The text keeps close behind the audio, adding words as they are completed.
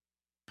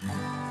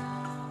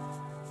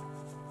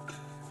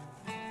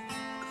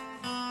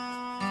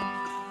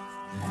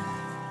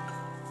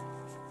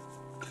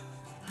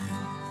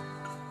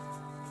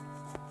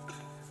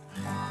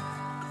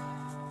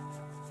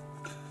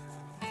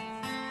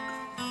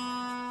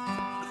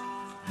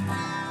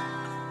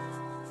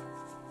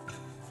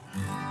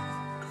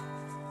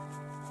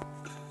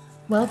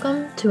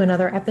Welcome to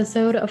another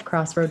episode of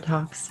Crossroad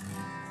Talks.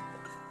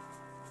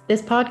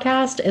 This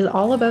podcast is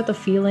all about the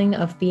feeling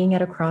of being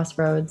at a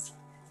crossroads,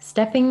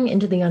 stepping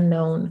into the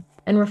unknown,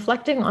 and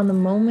reflecting on the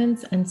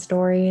moments and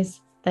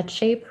stories that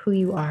shape who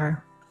you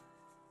are.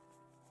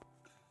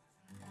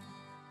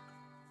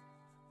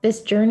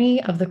 This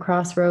journey of the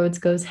crossroads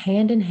goes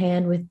hand in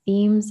hand with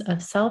themes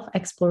of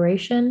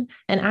self-exploration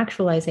and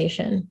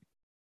actualization.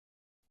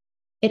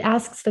 It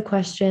asks the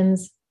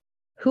questions,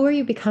 who are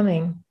you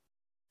becoming?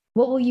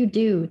 What will you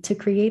do to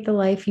create the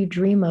life you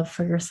dream of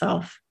for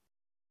yourself?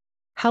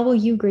 How will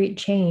you create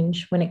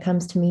change when it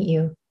comes to meet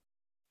you?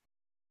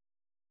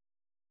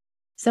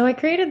 So I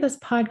created this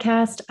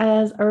podcast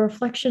as a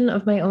reflection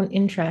of my own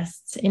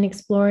interests in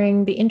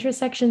exploring the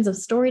intersections of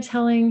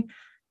storytelling,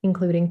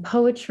 including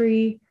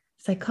poetry,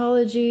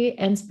 psychology,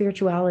 and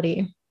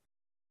spirituality.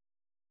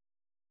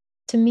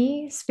 To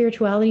me,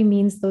 spirituality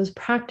means those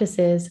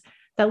practices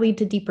that lead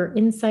to deeper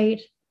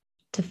insight,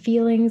 to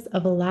feelings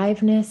of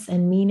aliveness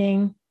and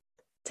meaning,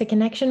 to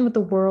connection with the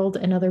world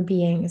and other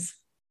beings.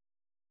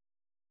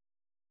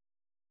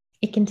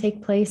 It can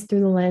take place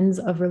through the lens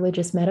of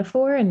religious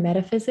metaphor and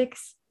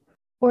metaphysics,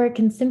 or it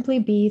can simply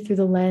be through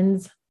the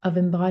lens of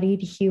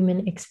embodied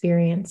human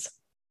experience.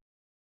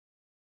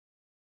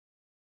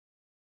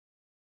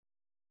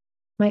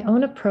 My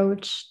own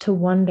approach to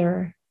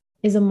wonder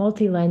is a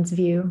multi-lens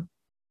view.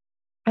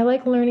 I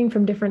like learning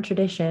from different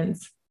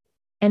traditions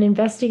and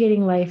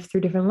investigating life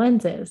through different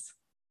lenses.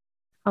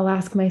 I'll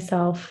ask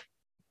myself,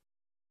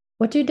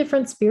 what do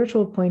different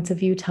spiritual points of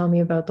view tell me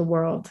about the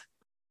world?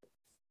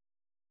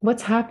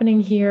 What's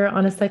happening here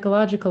on a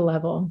psychological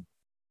level?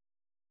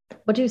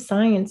 What do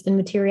science and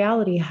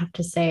materiality have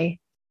to say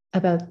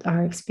about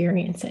our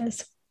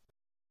experiences?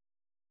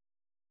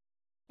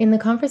 In the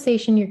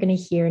conversation you're going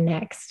to hear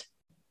next,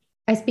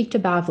 I speak to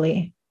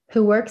Bavli,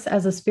 who works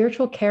as a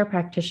spiritual care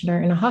practitioner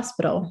in a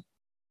hospital.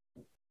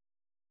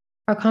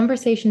 Our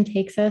conversation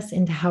takes us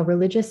into how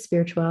religious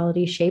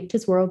spirituality shaped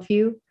his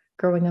worldview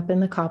growing up in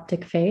the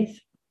Coptic faith,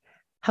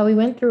 how he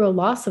went through a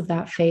loss of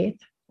that faith,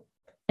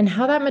 and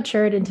how that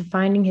matured into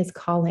finding his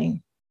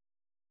calling.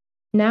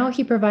 Now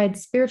he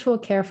provides spiritual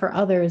care for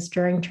others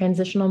during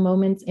transitional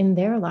moments in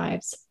their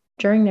lives,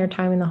 during their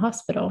time in the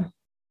hospital.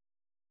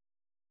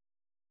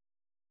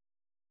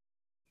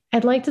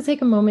 I'd like to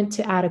take a moment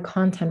to add a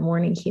content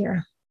warning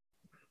here.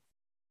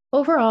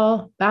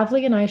 Overall,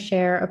 Bavli and I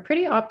share a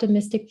pretty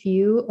optimistic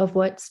view of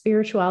what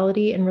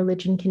spirituality and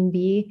religion can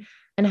be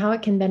and how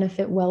it can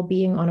benefit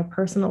well-being on a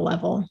personal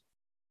level.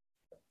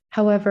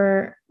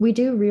 However, we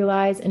do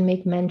realize and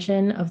make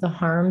mention of the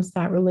harms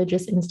that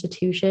religious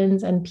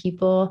institutions and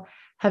people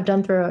have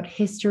done throughout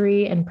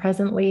history and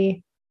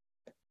presently.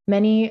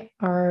 Many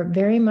are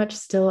very much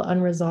still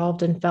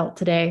unresolved and felt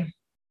today.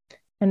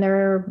 And there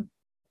are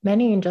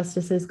many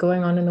injustices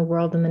going on in the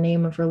world in the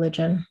name of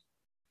religion.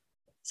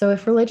 So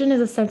if religion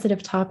is a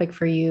sensitive topic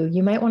for you,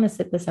 you might want to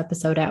sit this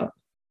episode out.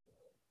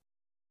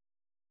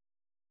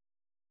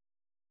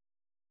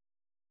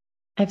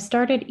 I've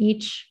started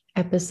each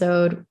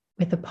episode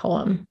with a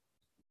poem.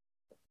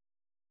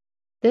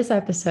 This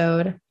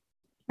episode,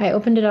 I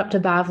opened it up to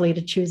Bavli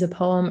to choose a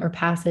poem or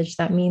passage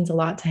that means a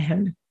lot to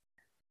him.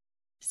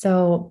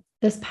 So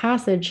this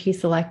passage he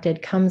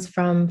selected comes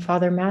from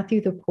Father Matthew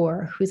the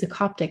Poor, who's a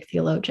Coptic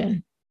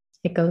theologian.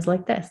 It goes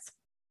like this.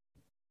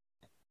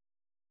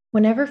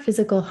 Whenever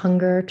physical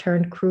hunger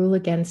turned cruel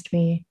against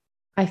me,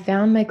 I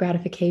found my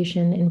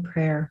gratification in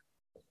prayer.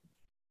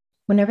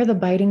 Whenever the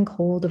biting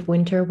cold of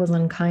winter was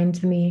unkind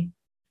to me,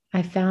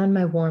 I found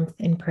my warmth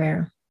in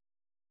prayer.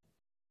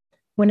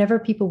 Whenever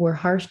people were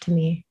harsh to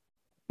me,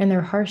 and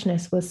their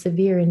harshness was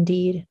severe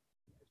indeed,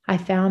 I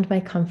found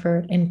my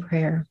comfort in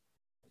prayer.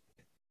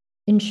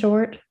 In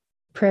short,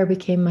 prayer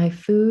became my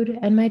food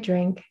and my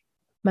drink,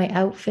 my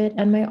outfit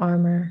and my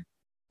armor,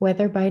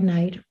 whether by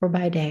night or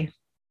by day.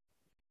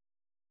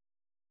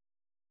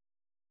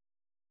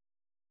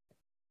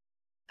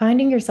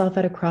 Finding yourself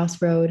at a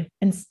crossroad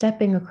and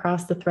stepping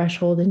across the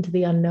threshold into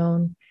the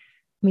unknown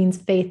means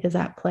faith is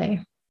at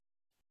play.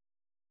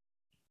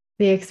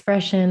 The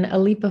expression, a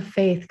leap of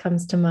faith,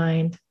 comes to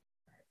mind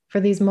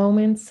for these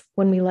moments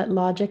when we let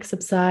logic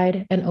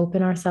subside and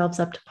open ourselves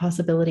up to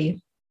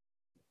possibility.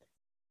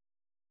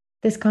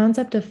 This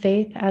concept of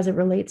faith as it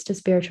relates to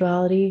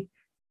spirituality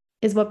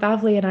is what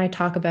Bavli and I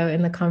talk about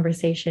in the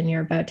conversation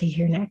you're about to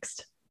hear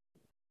next.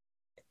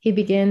 He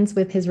begins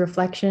with his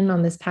reflection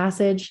on this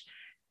passage,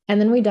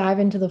 and then we dive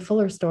into the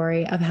fuller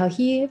story of how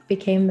he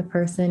became the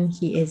person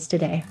he is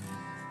today.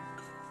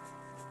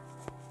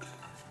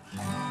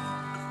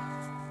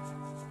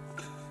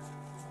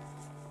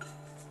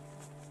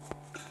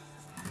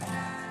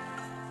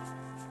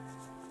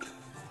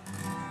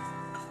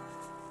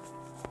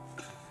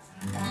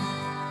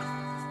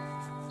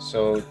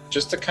 So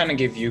just to kind of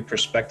give you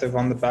perspective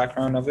on the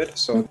background of it.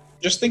 So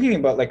just thinking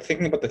about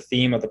the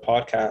theme of the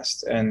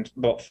podcast and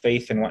about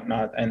faith and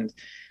whatnot. And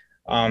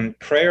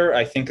prayer,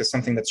 I think, is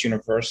something that's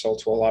universal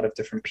to a lot of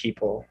different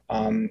people,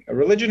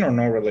 religion or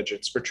no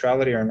religion,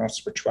 spirituality or no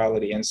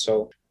spirituality. And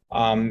so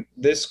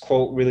this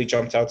quote really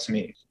jumped out to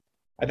me.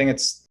 I think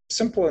it's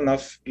simple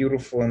enough,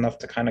 beautiful enough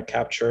to kind of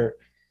capture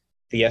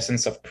the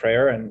essence of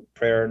prayer, and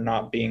prayer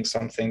not being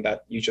something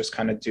that you just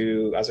kind of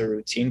do as a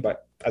routine,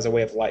 but as a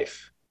way of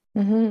life.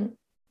 Mm-hmm.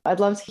 I'd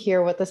love to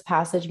hear what this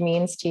passage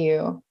means to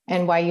you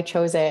and why you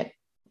chose it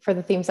for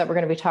the themes that we're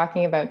going to be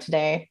talking about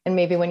today, and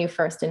maybe when you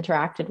first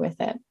interacted with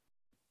it.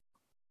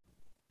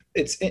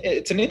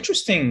 It's an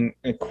interesting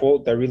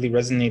quote that really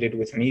resonated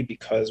with me,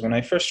 because when I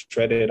first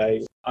read it,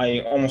 I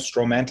almost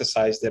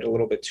romanticized it a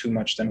little bit too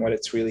much than what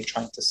it's really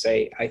trying to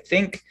say. I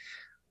think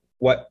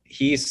what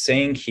he's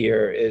saying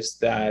here is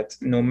that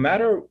no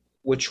matter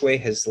which way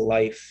his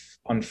life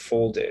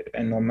unfolded,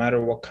 and no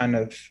matter what kind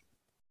of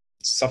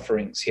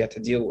sufferings he had to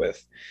deal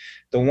with,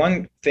 the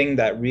one thing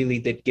that really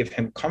did give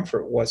him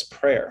comfort was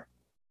prayer,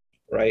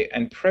 right?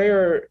 And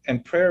prayer,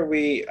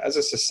 we as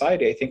a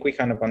society, I think we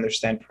kind of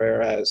understand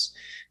prayer as,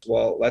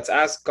 well, let's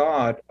ask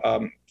God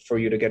for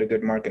you to get a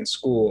good mark in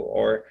school,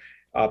 or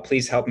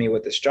please help me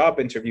with this job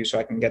interview so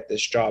I can get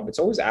this job. It's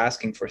always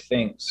asking for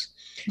things.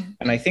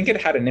 And I think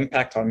it had an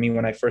impact on me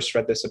when I first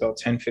read this about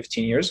 10,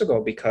 15 years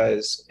ago,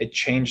 because it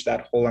changed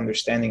that whole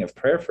understanding of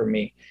prayer for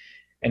me.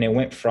 And it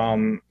went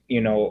from,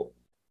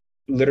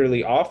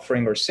 literally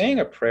offering or saying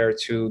a prayer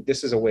to,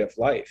 this is a way of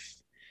life.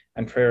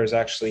 And prayer is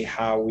actually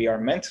how we are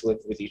meant to live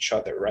with each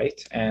other,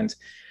 right? And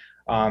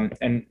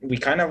we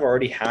kind of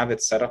already have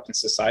it set up in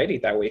society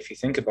that way. If you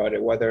think about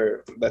it,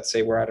 whether, let's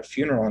say, we're at a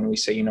funeral and we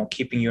say,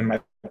 keeping you in my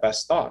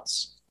best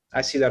thoughts,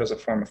 I see that as a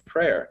form of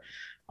prayer.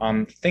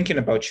 Thinking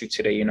about you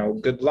today,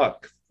 good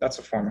luck, that's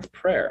a form of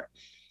prayer.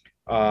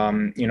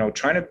 Trying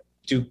to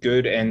do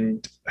good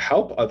and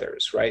help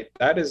others, right?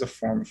 That is a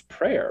form of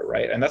prayer,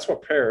 right? And that's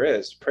what prayer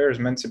is. Prayer is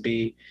meant to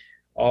be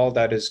all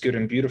that is good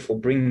and beautiful,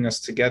 bringing us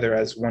together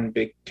as one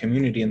big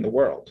community in the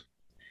world.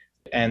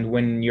 And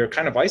when you're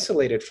kind of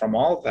isolated from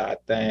all of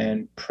that,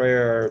 then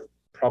prayer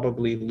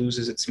probably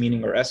loses its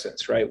meaning or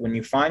essence, right? When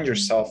you find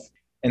yourself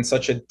in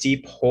such a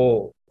deep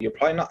hole, you're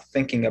probably not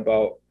thinking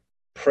about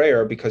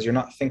prayer, because you're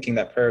not thinking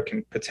that prayer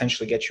can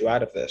potentially get you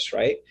out of this,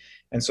 right?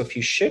 And so if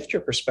you shift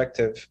your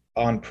perspective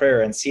on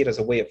prayer and see it as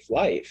a way of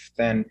life,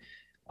 then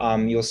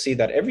you'll see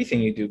that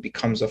everything you do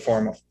becomes a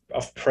form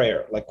of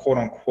prayer, like quote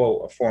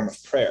unquote, a form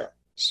of prayer.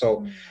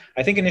 So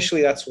I think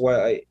initially that's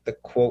why the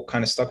quote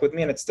kind of stuck with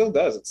me, and it still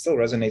does. It still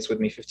resonates with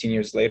me 15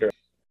 years later.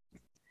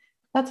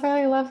 That's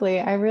really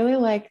lovely. I really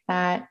like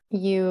that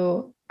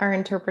you are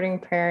interpreting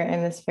prayer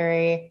in this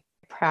very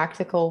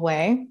practical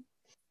way.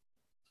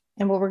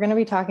 And what we're going to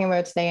be talking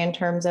about today in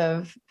terms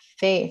of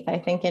faith, I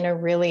think in a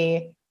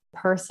really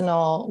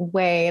personal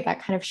way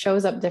that kind of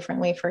shows up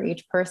differently for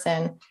each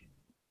person.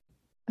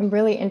 I'm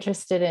really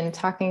interested in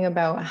talking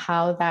about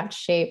how that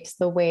shapes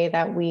the way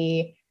that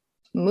we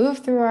move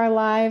through our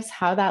lives,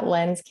 how that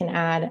lens can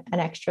add an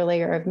extra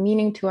layer of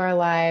meaning to our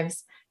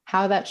lives,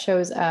 how that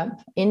shows up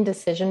in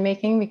decision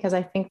making, because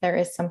I think there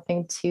is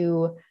something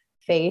to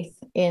faith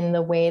in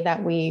the way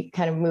that we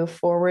kind of move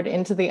forward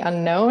into the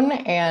unknown.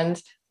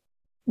 And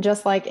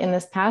just like in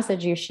this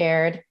passage you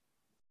shared,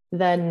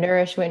 the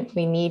nourishment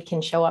we need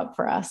can show up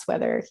for us,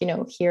 whether,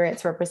 here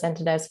it's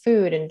represented as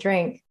food and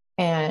drink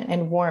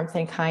and warmth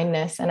and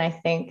kindness. And I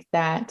think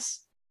that,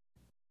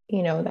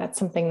 that's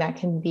something that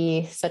can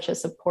be such a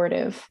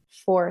supportive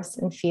force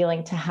and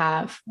feeling to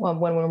have when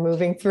we're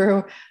moving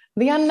through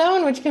the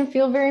unknown, which can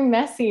feel very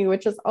messy,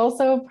 which is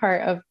also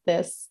part of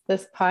this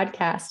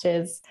podcast,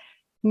 is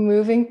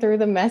moving through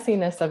the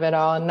messiness of it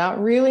all and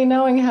not really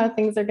knowing how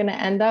things are going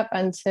to end up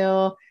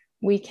until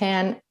we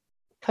can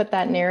put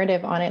that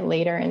narrative on it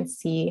later and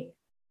see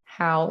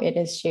how it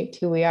has shaped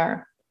who we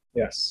are.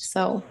 Yes.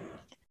 So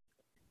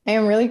I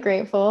am really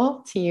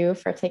grateful to you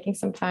for taking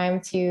some time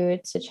to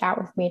chat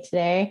with me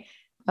today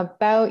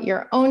about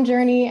your own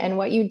journey and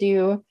what you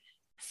do.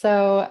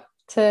 So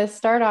to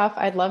start off,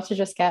 I'd love to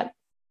just get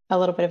a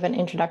little bit of an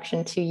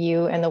introduction to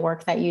you and the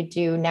work that you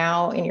do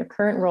now in your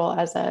current role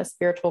as a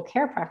spiritual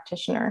care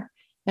practitioner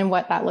and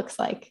what that looks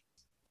like.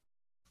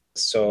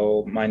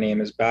 So my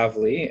name is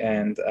Bavli,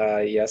 and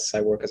yes,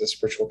 I work as a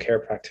spiritual care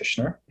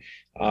practitioner.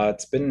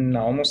 It's been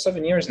almost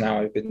 7 years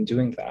now I've been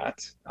doing that.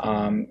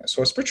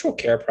 So a spiritual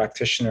care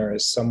practitioner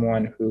is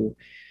someone who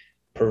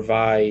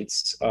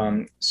provides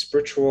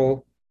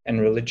spiritual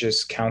and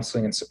religious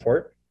counseling and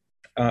support.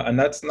 And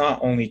that's not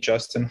only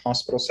just in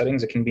hospital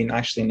settings, it can be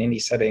actually in any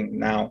setting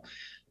now.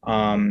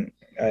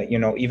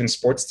 Even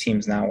sports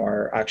teams now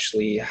are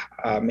actually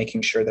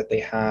making sure that they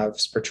have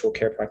spiritual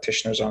care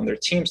practitioners on their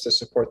teams to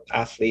support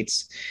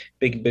athletes.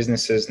 Big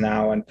businesses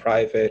now and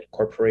private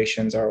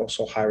corporations are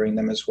also hiring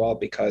them as well,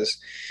 because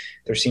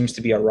there seems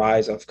to be a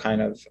rise of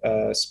kind of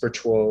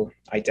spiritual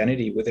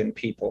identity within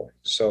people.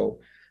 So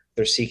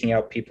they're seeking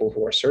out people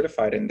who are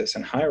certified in this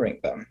and hiring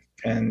them.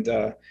 And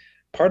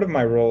part of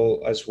my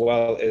role as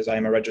well is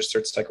I'm a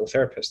registered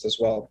psychotherapist as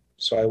well.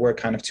 So I wear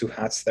kind of two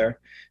hats there,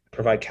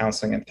 provide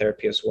counseling and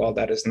therapy as well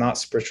that is not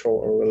spiritual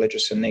or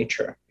religious in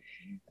nature.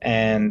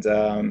 And,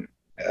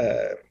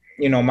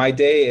 my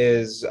day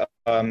is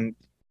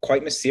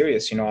quite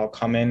mysterious. I'll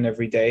come in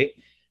every day,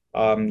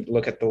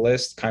 look at the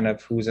list, kind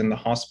of who's in the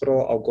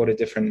hospital. I'll go to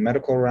different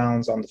medical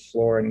rounds on the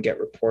floor and get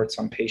reports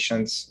on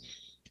patients.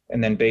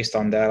 And then based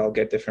on that, I'll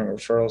get different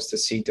referrals to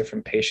see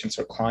different patients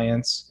or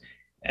clients.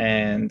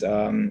 And,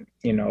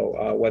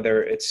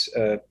 whether it's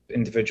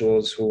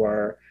individuals who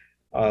are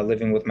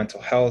living with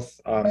mental health,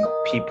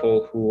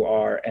 people who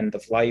are end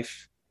of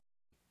life,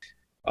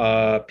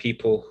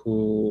 people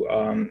who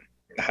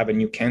have a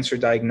new cancer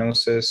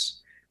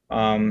diagnosis,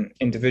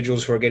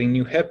 individuals who are getting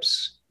new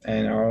hips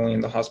and are only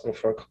in the hospital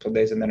for a couple of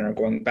days and then are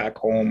going back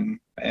home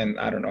and,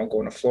 I don't know,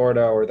 going to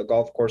Florida or the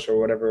golf course or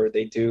whatever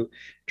they do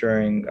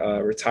during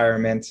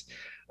retirement.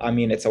 I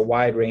mean, it's a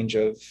wide range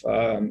of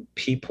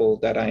people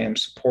that I am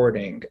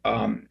supporting,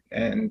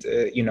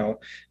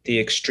 the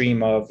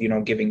extreme of,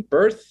 giving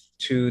birth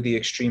to the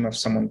extreme of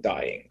someone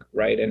dying,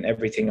 right? And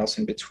everything else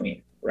in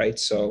between, right?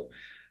 So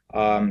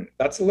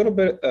that's a little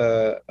bit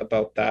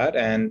about that.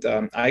 And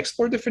I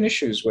explore different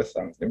issues with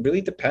them. It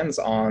really depends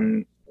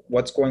on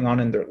what's going on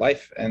in their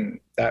life. And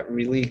that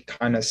really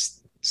kind of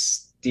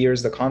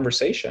steers the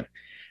conversation.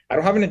 I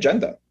don't have an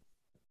agenda.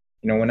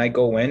 When I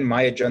go in,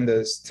 my agenda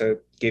is to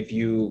give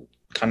you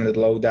kind of the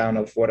lowdown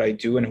of what I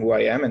do and who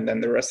I am. And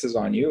then the rest is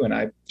on you. And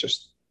I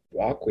just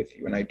walk with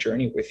you and I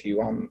journey with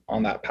you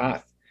on that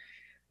path.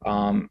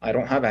 I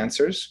don't have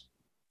answers.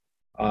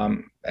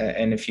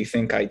 And if you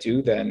think I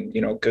do, then,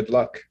 good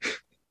luck.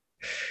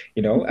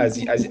 As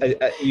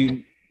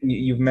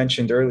you've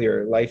mentioned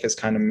earlier, life is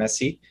kind of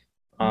messy.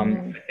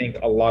 I think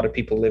a lot of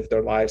people live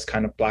their lives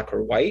kind of black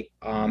or white.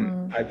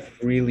 I've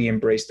really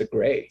embraced the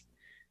gray.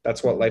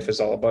 That's what life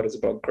is all about. It's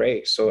about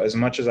gray. So as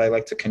much as I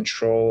like to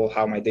control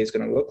how my day is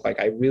going to look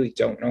like, I really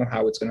don't know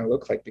how it's going to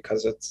look like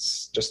because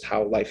it's just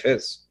how life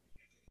is,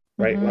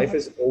 right? Life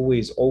is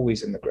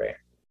always in the gray.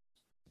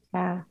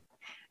 Yeah.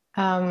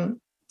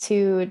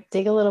 To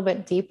dig a little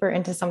bit deeper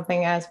into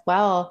something as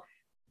well,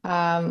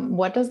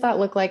 what does that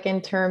look like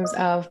in terms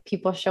of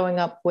people showing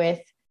up with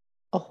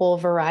a whole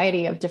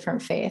variety of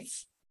different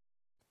faiths?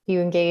 Do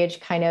you engage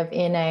kind of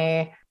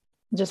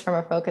just from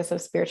a focus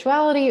of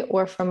spirituality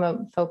or from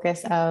a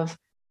focus of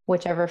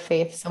whichever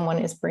faith someone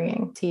is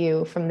bringing to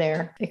you from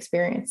their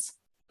experience?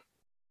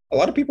 A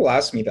lot of people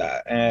ask me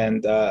that,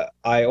 and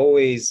I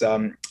always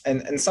and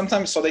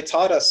sometimes, so they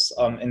taught us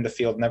in the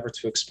field never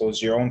to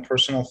expose your own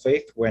personal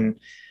faith when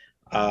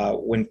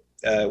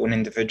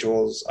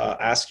individuals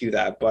ask you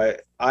that.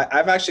 But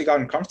I've actually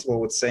gotten comfortable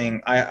with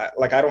saying I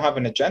don't have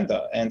an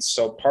agenda, and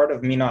so part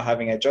of me not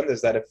having an agenda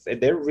is that if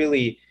they're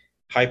really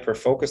hyper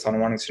focused on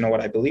wanting to know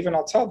what I believe in,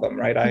 I'll tell them,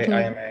 right? I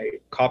am a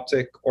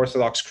Coptic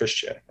Orthodox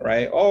Christian,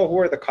 right? Oh, who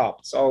are the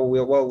Copts? Oh,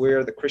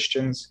 we're the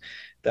Christians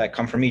that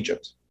come from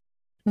Egypt.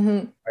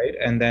 Right.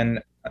 And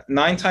then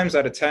 9 times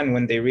out of 10,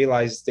 when they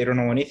realize they don't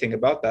know anything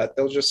about that,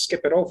 they'll just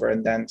skip it over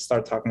and then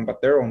start talking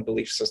about their own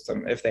belief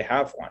system if they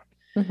have one.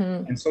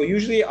 And so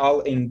usually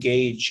I'll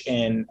engage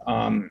in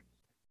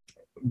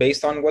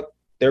based on what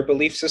their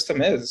belief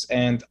system is.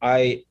 And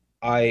I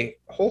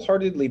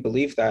wholeheartedly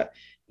believe that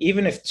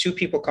even if 2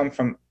 people come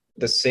from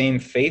the same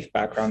faith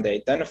background, they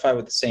identify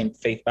with the same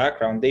faith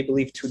background, they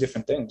believe 2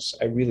 different things.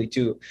 I really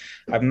do.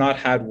 I've not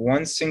had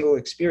one single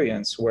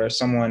experience where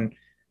someone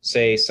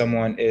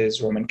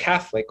is Roman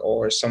Catholic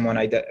or someone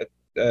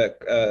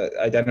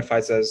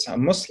identifies as a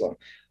Muslim.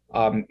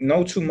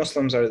 No 2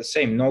 Muslims are the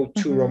same. No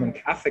 2 Roman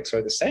Catholics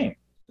are the same,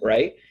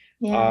 right?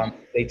 Yeah.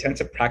 They tend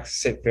to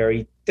practice it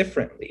very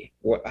differently,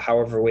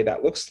 however way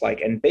that looks like.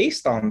 And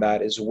based on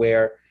that is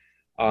where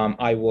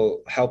I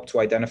will help to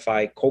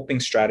identify coping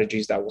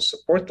strategies that will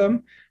support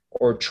them,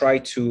 or try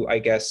to, I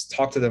guess,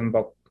 talk to them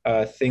about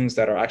things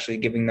that are actually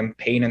giving them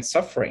pain and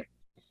suffering.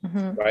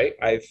 Right.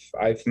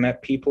 I've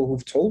met people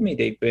who've told me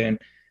they've been,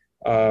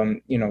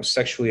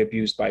 sexually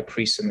abused by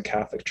priests in the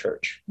Catholic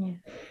Church.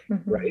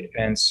 Right.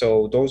 And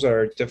so those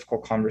are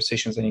difficult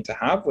conversations I need to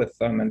have with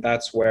them. And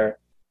that's where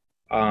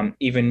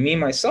even me,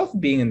 myself,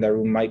 being in that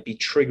room might be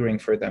triggering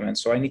for them. And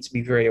so I need to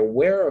be very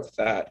aware of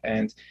that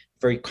and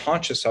very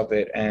conscious of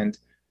it. And,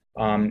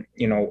 I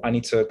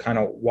need to kind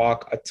of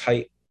walk a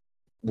tight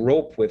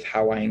rope with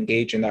how I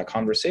engage in that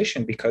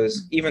conversation,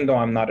 because even though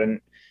I'm not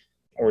an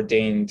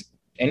ordained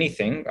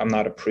anything, I'm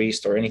not a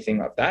priest or anything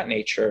of that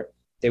nature,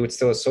 they would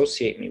still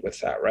associate me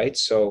with that, right?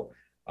 So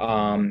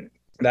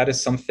that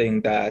is something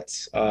that,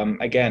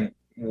 again,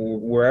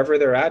 wherever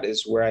they're at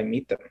is where I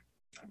meet them.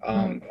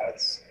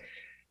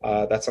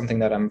 That's something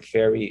that I'm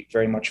very,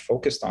 very much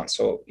focused on.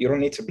 So you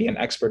don't need to be an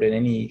expert in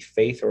any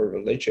faith or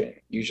religion.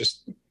 You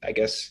just, I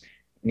guess,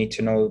 need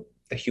to know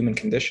the human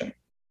condition.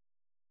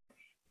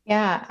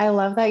 Yeah, I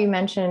love that you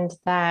mentioned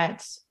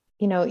that,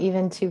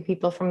 even 2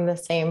 people from the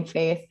same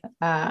faith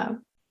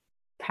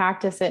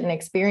practice it and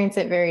experience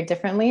it very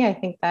differently. I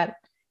think that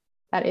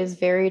is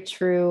very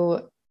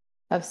true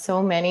of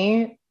so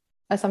many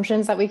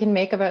assumptions that we can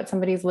make about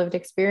somebody's lived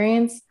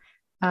experience,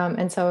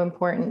 and so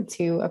important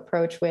to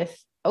approach with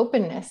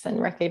openness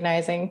and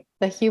recognizing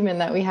the human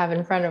that we have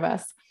in front of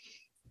us.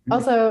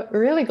 Also,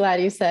 really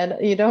glad you said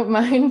you don't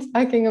mind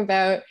talking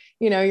about,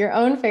 your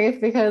own faith,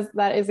 because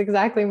that is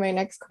exactly my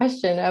next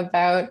question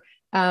about,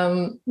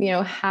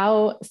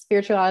 how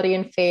spirituality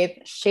and faith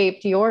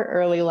shaped your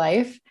early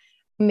life.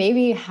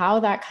 maybe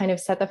how that kind of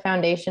set the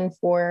foundation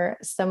for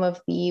some of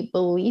the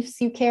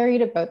beliefs you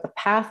carried about the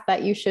path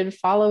that you should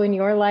follow in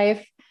your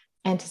life,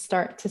 and to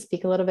start to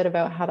speak a little bit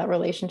about how that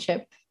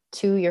relationship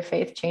to your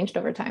faith changed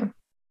over time.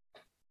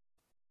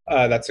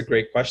 That's a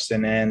great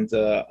question. And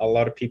a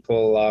lot of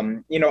people,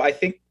 I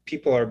think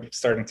people are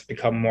starting to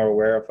become more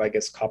aware of, I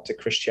guess, Coptic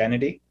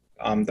Christianity.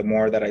 The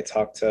more that I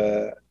talk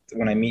to,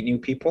 when I meet new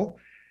people.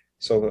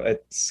 So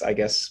it's, I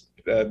guess,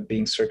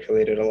 being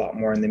circulated a lot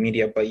more in the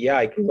media. But yeah,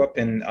 I grew up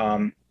in,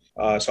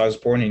 so I was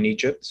born in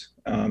Egypt,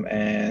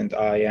 and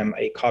I am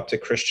a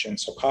Coptic Christian.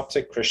 So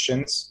Coptic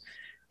Christians,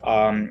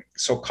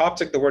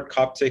 the word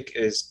Coptic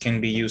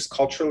can be used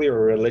culturally or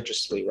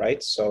religiously,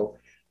 right? So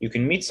you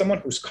can meet someone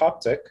who's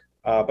Coptic,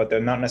 but they're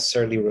not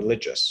necessarily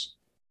religious,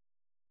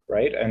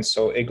 right? And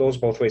so it goes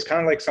both ways,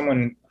 kind of like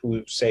someone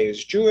who, say,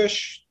 is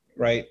Jewish,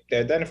 right? They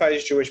identify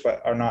as Jewish,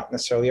 but are not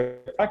necessarily a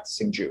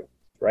practicing Jew,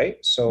 right?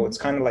 So it's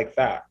kind of like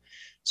that.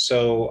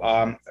 So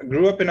I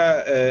grew up in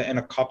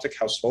a Coptic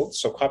household.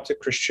 So Coptic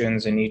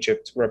Christians in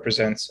Egypt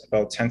represents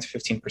about 10 to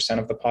 15%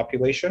 of the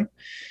population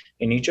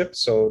in Egypt.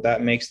 So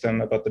that makes them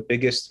about the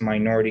biggest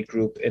minority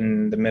group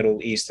in the Middle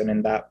East and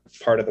in that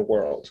part of the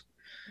world.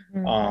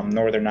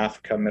 Northern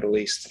Africa, Middle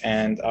East.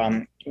 And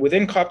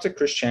within Coptic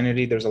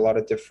Christianity, there's a lot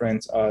of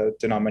different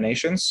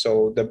denominations.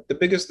 So the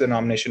biggest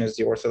denomination is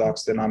the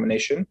Orthodox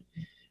denomination,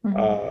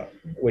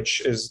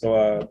 which is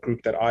the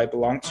group that I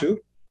belong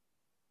to.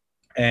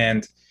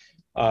 And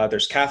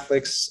there's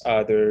Catholics,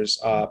 there's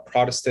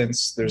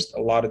Protestants, there's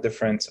a lot of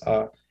different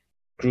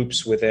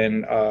groups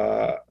within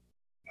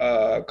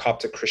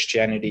Coptic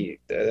Christianity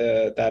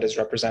that is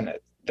represented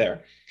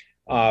there.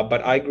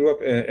 But I grew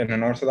up in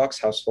an Orthodox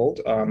household.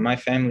 My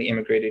family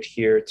immigrated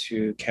here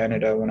to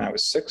Canada when I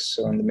was 6,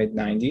 so in the mid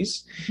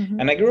 90s.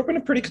 And I grew up in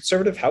a pretty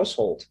conservative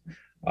household.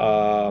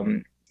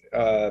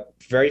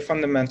 Very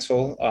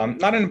fundamental,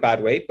 not in a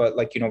bad way, but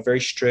very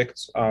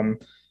strict,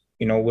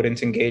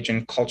 wouldn't engage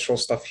in cultural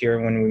stuff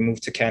here when we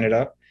moved to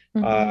Canada.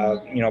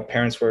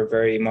 Parents were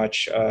very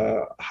much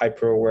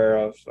hyper aware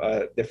of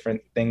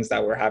different things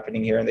that were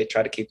happening here. And they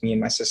tried to keep me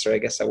and my sister, I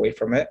guess, away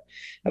from it,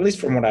 at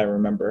least from what I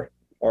remember,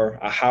 or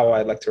how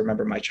I like to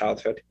remember my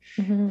childhood.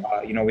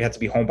 We had to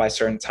be home by a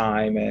certain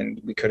time,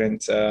 and we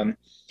couldn't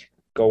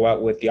go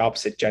out with the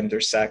opposite gender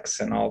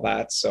sex and all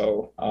that.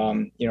 So,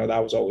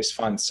 that was always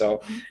fun.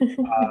 So,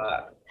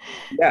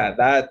 yeah,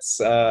 that's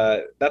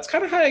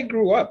kind of how I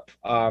grew up.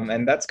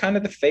 And that's kind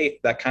of the faith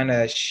that kind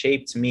of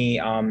shaped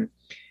me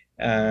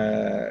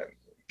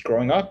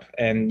growing up.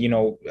 And,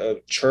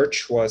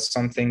 church was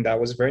something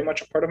that was very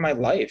much a part of my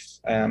life,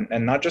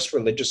 and not just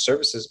religious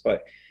services,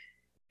 but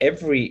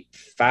every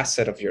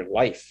facet of your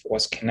life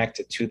was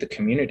connected to the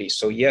community.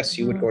 So yes,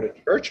 you would go to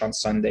church on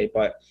Sunday,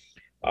 but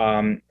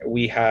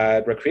we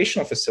had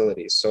recreational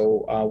facilities.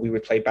 So we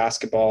would play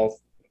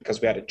basketball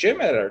because we had a gym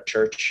at our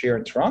church here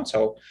in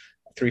Toronto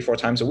 3-4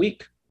 times a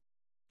week.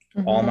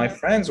 All my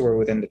friends were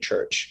within the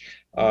church.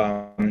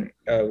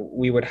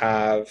 We would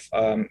have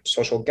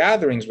social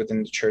gatherings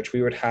within the church.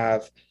 We would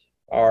have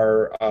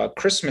our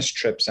Christmas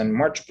trips and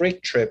March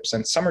break trips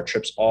and summer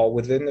trips all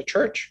within the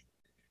church.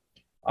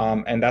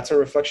 And that's a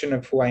reflection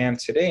of who I am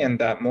today, and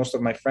that most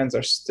of my friends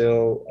are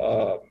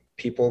still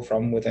people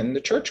from within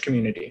the church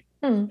community.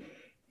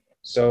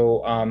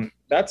 So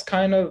that's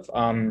kind of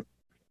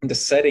the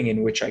setting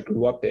in which I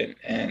grew up in,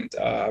 and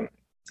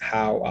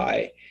how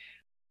I,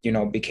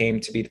 became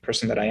to be the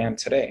person that I am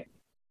today.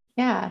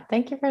 Yeah,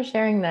 thank you for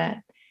sharing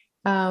that.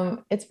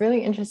 It's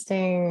really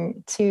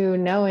interesting to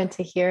know and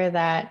to hear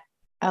that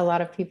a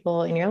lot of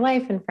people in your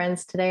life and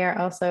friends today are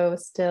also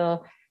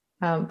still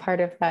part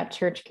of that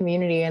church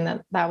community,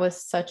 and that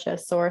was such a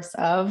source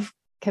of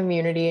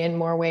community in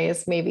more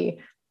ways, maybe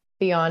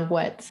beyond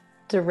what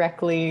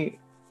directly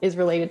is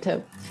related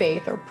to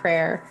faith or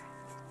prayer.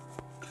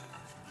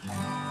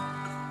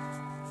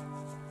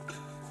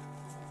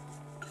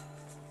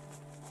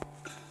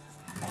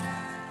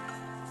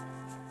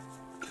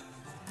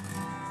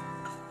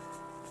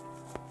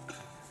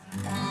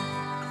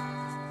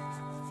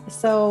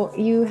 So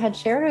you had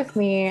shared with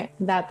me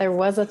that there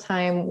was a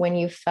time when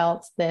you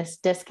felt this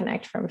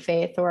disconnect from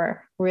faith,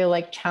 or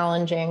real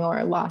challenging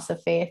or loss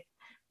of faith.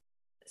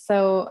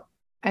 So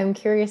I'm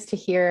curious to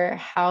hear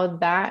how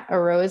that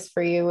arose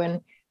for you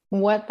and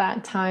what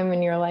that time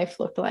in your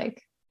life looked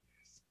like.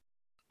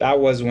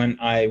 That was when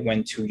I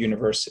went to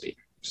university.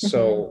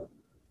 So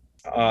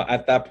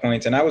at that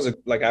point, and I was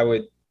I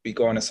would be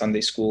going to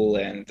Sunday school,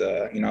 and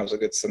I was a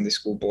good Sunday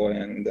school boy,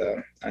 and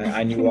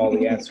I knew all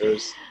the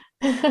answers.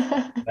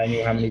 I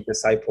knew how many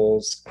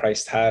disciples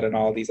Christ had and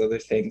all these other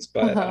things.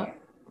 But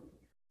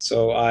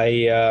so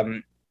I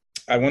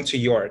went to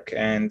York,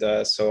 and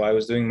so I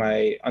was doing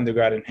my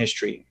undergrad in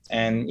history.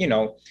 And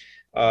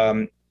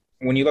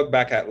when you look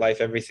back at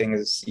life, everything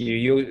is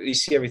you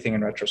see everything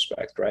in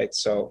retrospect, right?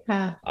 So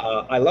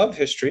I love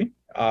history,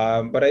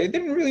 but I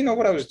didn't really know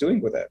what I was doing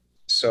with it.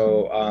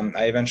 So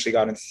I eventually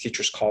got into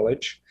teachers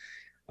college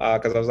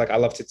because I was like, I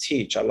love to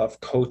teach, I love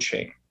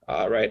coaching.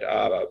 right?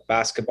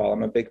 Basketball.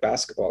 I'm a big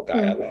basketball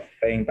guy. I love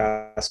playing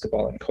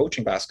basketball and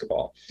coaching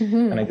basketball.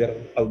 And I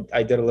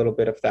did a little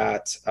bit of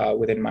that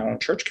within my own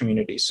church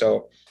community.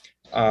 So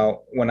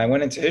when I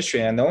went into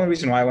history, and the only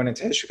reason why I went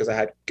into history because I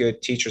had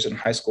good teachers in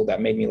high school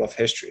that made me love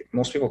history.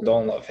 Most people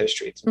don't love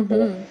history. It's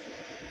boring.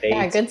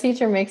 Yeah, a good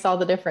teacher makes all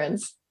the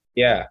difference.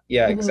 Yeah,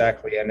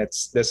 exactly. And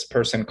it's this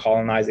person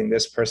colonizing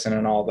this person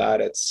and all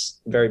that.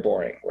 It's very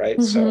boring,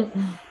 right? So,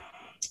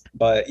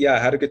 but yeah, I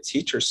had a good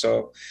teacher.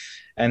 So,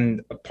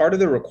 and part of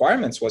the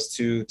requirements was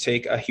to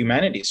take a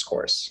humanities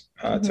course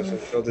to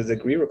fulfill the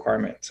degree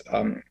requirement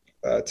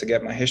to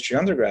get my history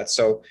undergrad.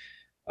 So,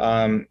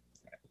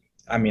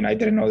 I mean, I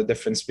didn't know the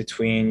difference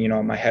between,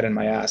 my head and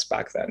my ass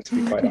back then, to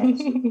be quite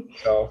honest.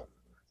 So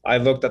I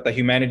looked at the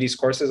humanities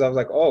courses. I was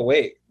like, oh,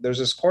 wait, there's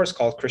this course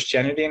called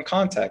Christianity in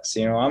Context.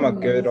 I'm a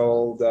good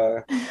old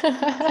here.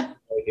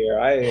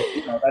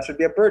 That should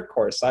be a bird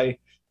course. I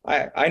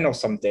know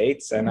some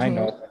dates and I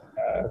know,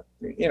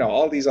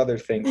 all these other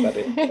things that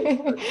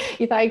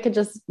you thought you could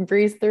just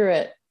breeze through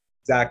it.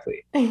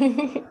 Exactly.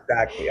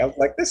 I was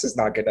like, this is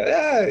not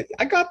gonna,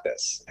 I got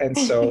this. And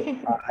so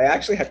I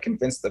actually had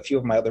convinced a few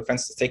of my other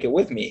friends to take it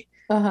with me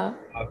who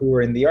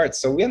were in the arts.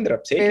 So we ended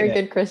up taking it. Very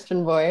good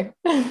Christian boy.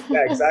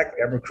 Yeah,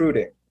 exactly. I'm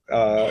recruiting.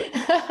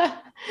 I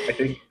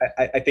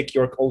think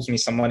York owes me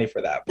some money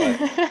for that.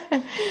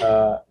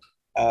 But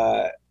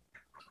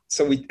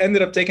so we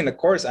ended up taking the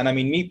course. And I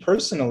mean, me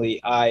personally,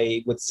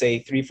 I would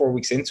say 3-4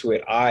 weeks into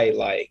it,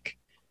 I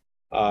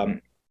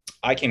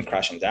came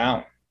crashing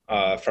down.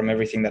 From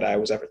everything that I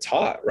was ever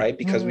taught, right?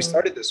 Because we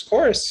started this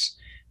course,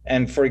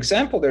 and for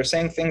example, they're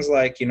saying things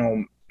like,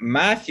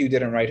 Matthew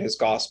didn't write his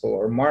gospel,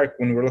 or Mark,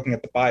 when we were looking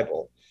at the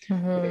Bible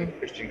in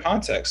Christian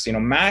context,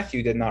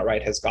 Matthew did not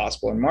write his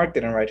gospel, and Mark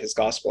didn't write his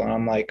gospel, and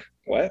I'm like,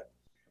 what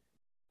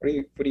are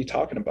you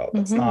talking about?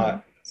 That's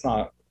not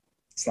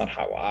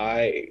how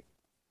I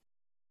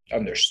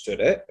understood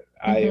it.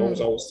 I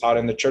was always taught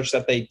in the church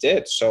that they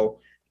did.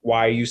 So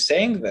why are you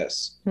saying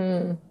this?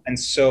 And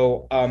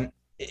so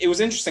it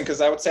was interesting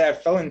because I would say I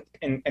fell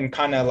in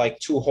kind of like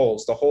two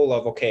holes. The hole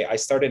of, okay, I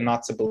started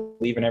not to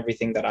believe in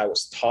everything that I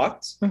was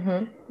taught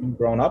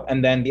growing up.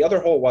 And then the other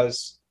hole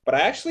was, but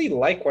I actually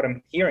like what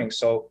I'm hearing.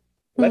 So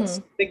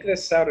let's think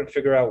this out and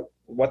figure out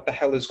what the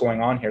hell is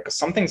going on here, because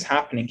something's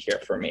happening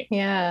here for me.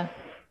 Yeah.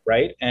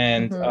 Right.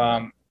 And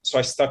so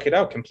I stuck it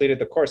out, completed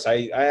the course.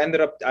 I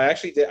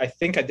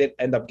think I did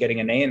end up getting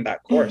an A in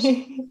that course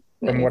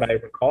from what I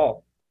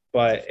recall,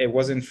 but it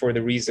wasn't for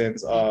the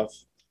reasons of,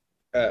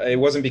 it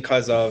wasn't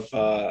because of,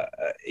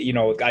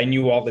 I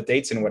knew all the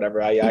dates and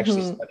whatever. I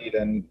actually studied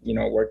and,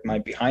 worked my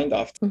behind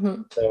off.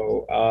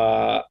 So,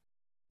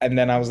 and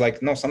then I was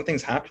like, no,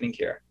 something's happening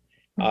here.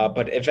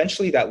 But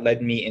eventually that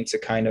led me into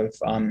kind of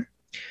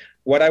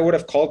what I would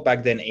have called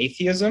back then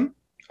atheism.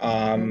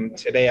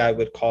 Today I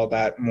would call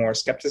that more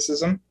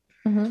skepticism.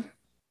 And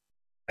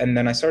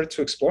then I started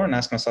to explore and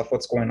ask myself,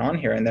 what's going on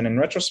here? And then in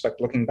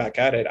retrospect, looking back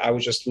at it, I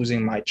was just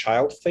losing my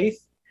child faith.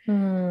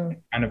 Kind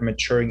of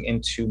maturing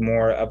into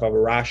more of a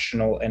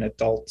rational and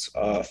adult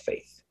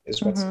faith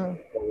is what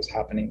was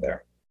happening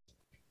there.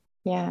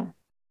 Yeah,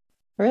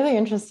 really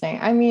interesting.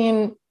 I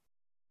mean,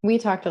 we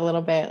talked a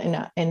little bit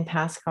in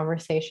past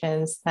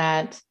conversations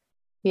that,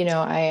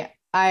 I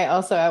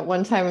also at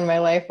one time in my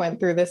life went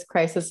through this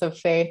crisis of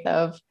faith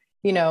of,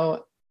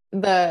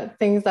 the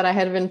things that I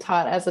had been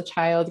taught as a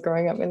child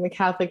growing up in the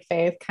Catholic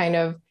faith kind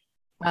of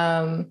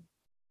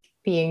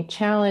being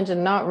challenged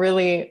and not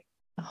really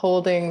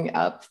holding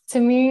up to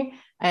me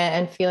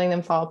and feeling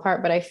them fall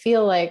apart. But I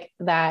feel like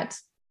that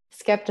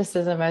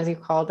skepticism, as you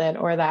called it,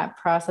 or that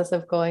process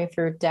of going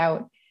through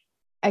doubt,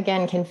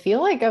 again, can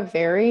feel like a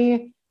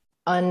very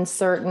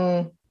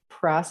uncertain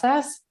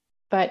process,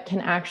 but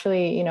can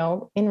actually,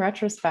 in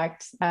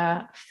retrospect,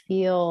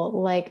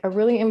 feel like a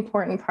really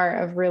important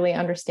part of really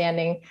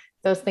understanding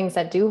those things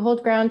that do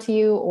hold ground to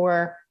you,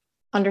 or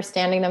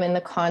understanding them in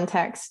the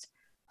context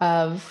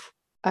of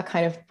a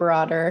kind of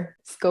broader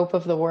scope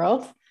of the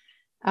world.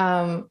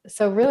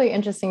 So really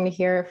interesting to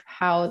hear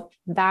how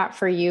that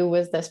for you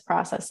was this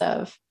process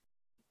of,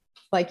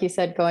 like you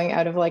said, going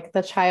out of like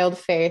the child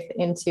faith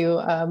into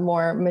a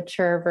more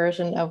mature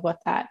version of what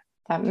that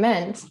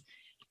meant.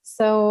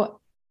 So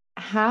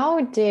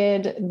how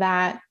did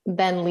that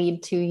then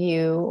lead to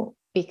you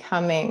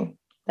becoming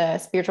the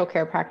spiritual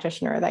care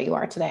practitioner that you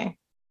are today?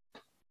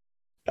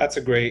 That's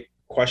a great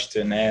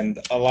question. And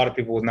a lot of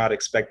people would not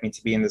expect me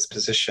to be in this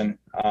position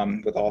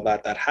with all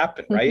that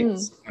happened, right?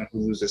 Someone who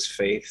loses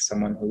faith,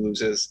 someone who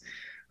loses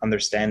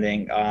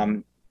understanding.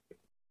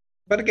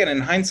 But again, in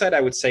hindsight,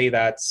 I would say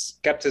that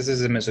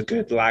skepticism is a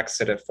good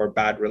laxative for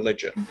bad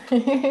religion.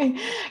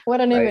 What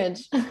an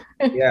image.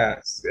 Yeah,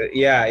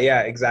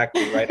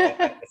 exactly, right?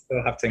 I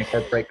still have to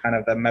incorporate kind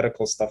of the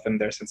medical stuff in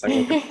there since I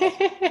work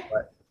in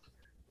but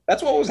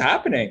that's what was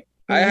happening.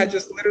 I had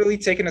just literally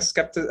taken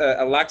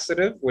a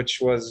laxative, which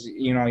was,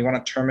 you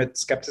want to term it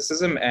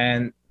skepticism,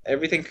 and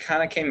everything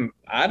kind of came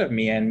out of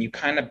me, and you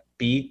kind of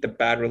beat the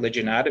bad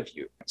religion out of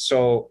you.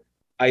 So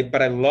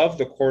but I love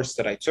the course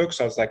that I took.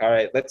 So I was like, all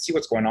right, let's see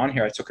what's going on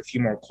here. I took a few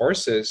more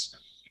courses,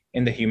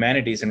 in the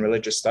humanities and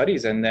religious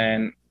studies. And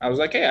then I was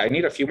like, hey, I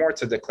need a few more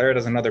to declare it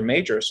as another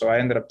major. So I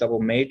ended up double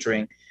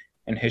majoring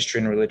in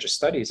history and religious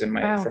studies in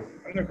my from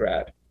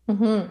undergrad.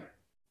 Mm-hmm.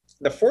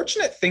 The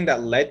fortunate thing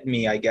that led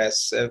me, I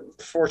guess,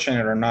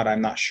 fortunate or not,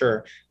 I'm not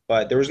sure,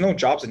 but there was no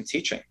jobs in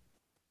teaching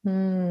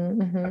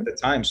Mm-hmm. at the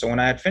time. So when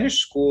I had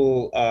finished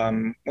school,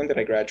 when did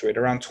I graduate?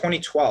 Around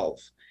 2012.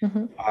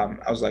 Mm-hmm.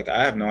 I was like,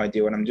 I have no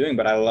idea what I'm doing,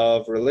 but I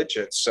love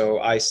religion. So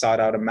I sought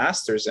out a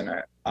master's in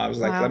it. I was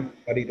like, let me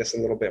study this a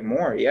little bit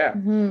more. Yeah.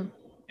 Mm-hmm.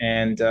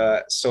 And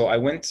so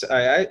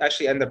I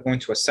actually ended up going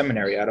to a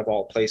seminary out of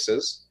all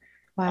places.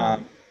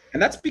 Wow.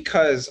 And that's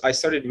because I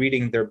started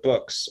reading their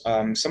books.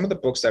 Some of the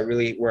books that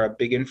really were a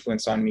big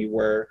influence on me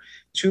were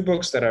two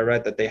books that I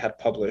read that they had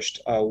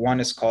published. One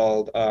is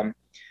called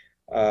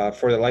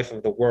For the Life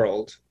of the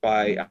World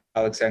by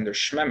Alexander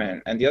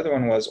Schmemann. And the other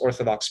one was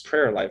Orthodox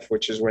Prayer Life,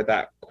 which is where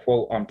that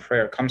quote on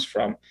prayer comes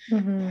from,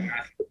 Mm-hmm.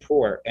 the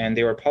poor. And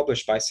they were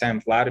published by Sam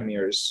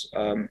Vladimir's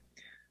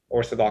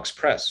Orthodox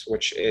Press,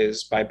 which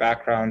is by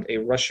background a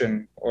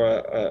Russian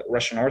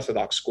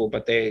Orthodox school,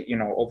 but they,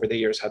 over the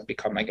years have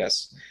become, I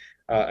guess,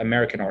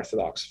 American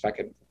Orthodox, if I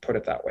could put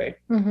it that way.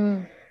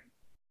 Mm-hmm.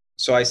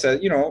 So I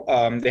said,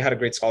 they had a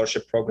great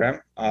scholarship program.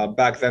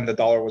 Back then, the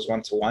dollar was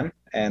 1 to 1,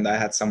 and I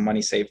had some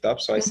money saved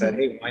up. So I said,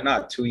 hey, why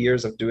not? 2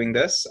 years of doing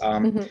this.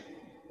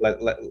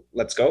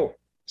 Let's go.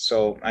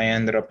 So I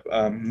ended up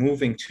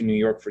moving to New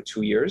York for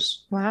 2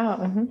 years. Wow.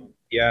 Mm-hmm.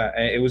 Yeah,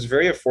 and it was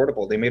very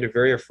affordable. They made it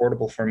very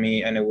affordable for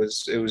me, and it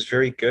was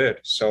very good.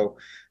 So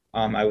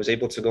I was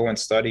able to go and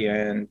study,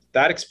 and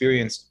that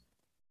experience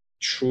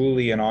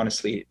truly and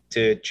honestly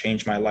did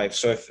change my life.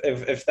 So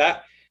if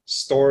that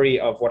story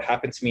of what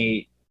happened to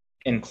me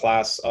in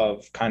class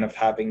of kind of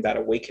having that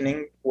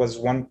awakening was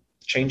one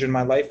change in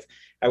my life,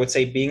 I would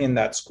say being in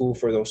that school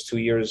for those 2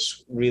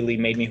 years really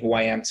made me who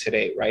I am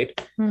today, right?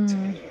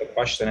 Mm-hmm. The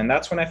question. And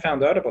that's when I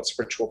found out about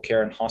spiritual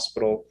care and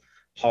hospital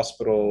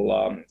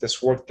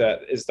this work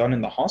that is done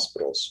in the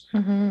hospitals.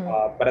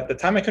 But at the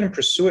time I couldn't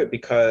pursue it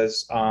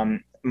because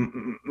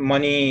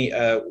money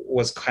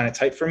was kind of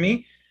tight for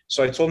me.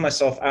 So I told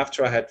myself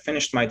after I had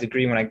finished my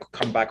degree, when I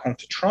come back home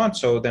to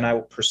Toronto, then I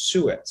will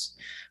pursue it.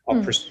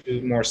 I'll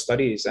pursue more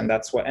studies. And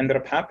that's what ended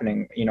up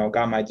happening.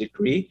 Got my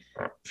degree.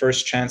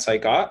 First chance I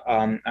got,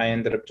 I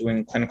ended up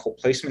doing clinical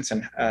placements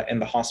in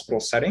the hospital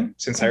setting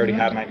since I already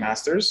had my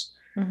master's.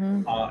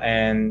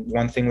 And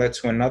one thing led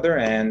to another,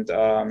 and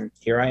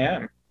here I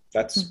am.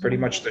 That's pretty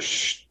much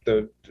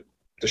the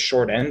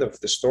short end of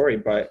the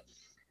story,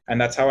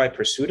 and that's how I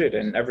pursued it.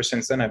 And ever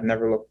since then, I've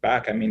never looked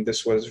back. I mean,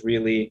 this was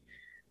really,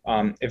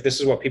 if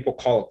this is what people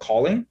call a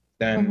calling,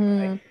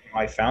 then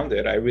I found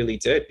it. I really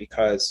did,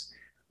 because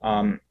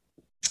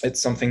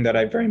it's something that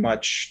I very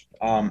much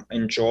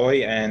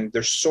enjoy, and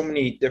there's so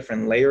many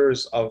different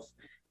layers of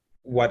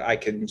what I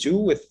can do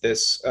with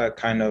this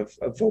kind of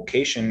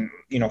vocation,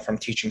 from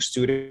teaching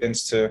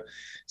students to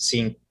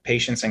seeing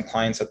patients and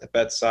clients at the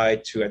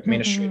bedside to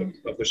administrative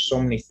stuff. There's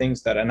so many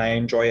things and I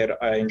enjoy it.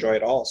 I enjoy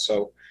it all.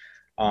 So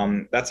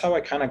that's how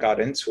I kind of got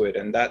into it.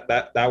 And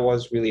that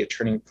was really a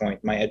turning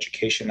point, my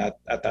education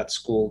at that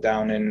school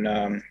down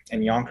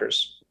in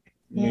Yonkers,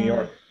 New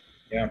York.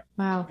 Yeah.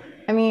 Wow.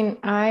 I mean,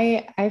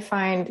 I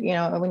find,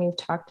 when you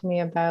talk to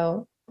me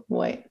about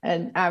what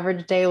an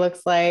average day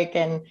looks like,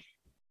 and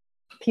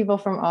people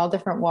from all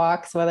different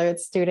walks, whether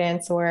it's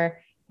students or,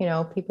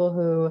 people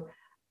who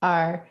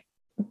are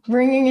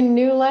bringing in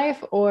new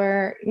life,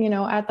 or,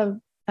 at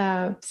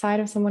the side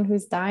of someone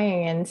who's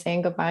dying and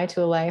saying goodbye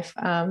to a life.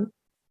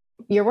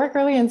 Your work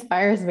really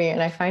inspires me,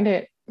 and I find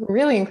it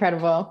really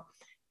incredible.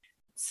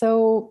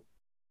 So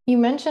you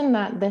mentioned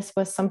that this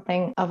was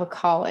something of a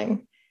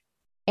calling.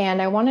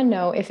 And I want to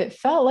know if it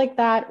felt like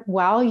that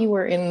while you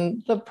were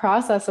in the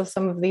process of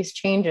some of these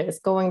changes,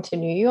 going to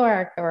New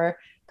York or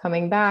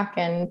coming back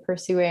and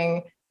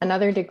pursuing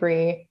another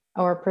degree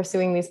or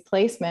pursuing these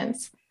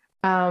placements.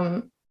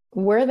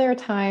 Were there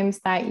times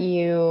that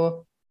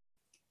you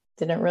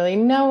didn't really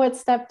know what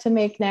step to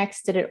make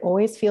next? Did it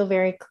always feel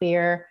very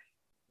clear?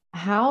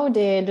 How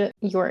did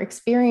your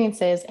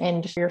experiences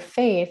and your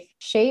faith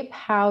shape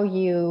how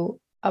you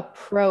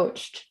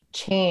approached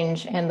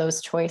change and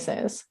those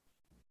choices?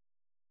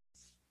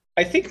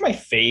 I think my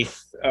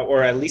faith,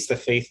 or at least the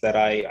faith that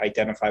I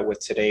identify with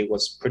today,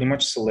 was pretty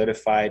much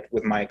solidified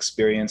with my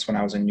experience when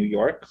I was in New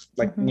York,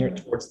 like near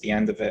towards the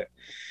end of it.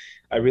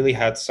 I really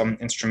had some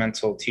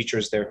instrumental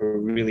teachers there who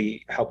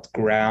really helped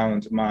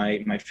ground my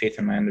faith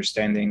and my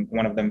understanding,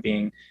 one of them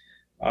being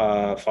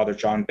Father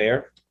John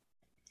Bear.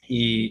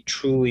 He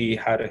truly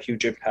had a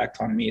huge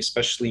impact on me,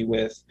 especially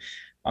with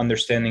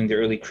understanding the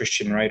early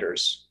Christian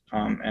writers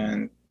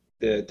and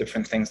the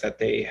different things that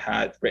they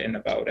had written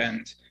about,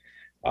 and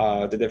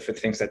the different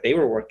things that they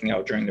were working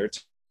out during their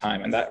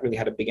time. And that really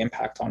had a big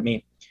impact on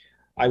me.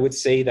 I would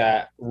say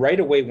that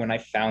right away when I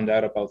found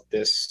out about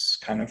this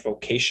kind of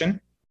vocation,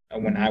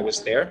 when I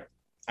was there,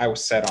 I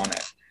was set on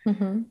it.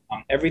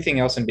 Everything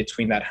else in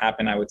between that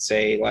happened, I would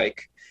say,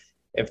 like,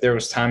 if there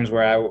was times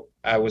where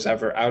I was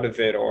ever out of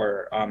it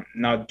or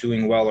not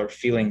doing well or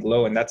feeling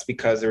low. And that's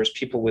because there's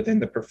people within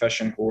the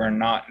profession who are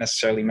not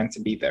necessarily meant to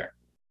be there,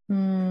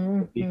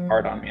 be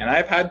hard on me. And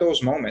I've had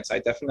those moments. I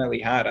definitely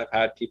had. I've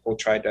had people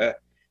try to,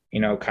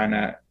 kind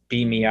of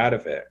beat me out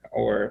of it,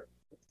 or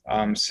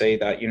say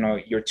that,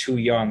 you're too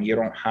young, you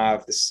don't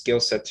have the skill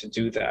set to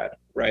do that,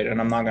 right?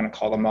 And I'm not going to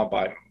call them out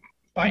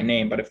by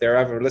name, but if they're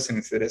ever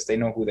listening to this, they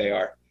know who they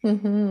are.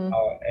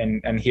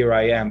 And here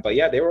I am. But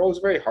yeah, they were always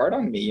very hard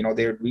on me.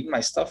 They would read my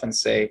stuff and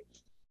say,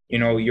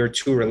 you're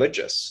too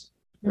religious,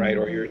 right?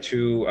 Or you're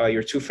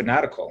too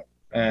fanatical.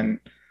 And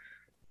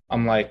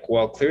I'm like,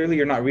 well, clearly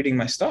you're not reading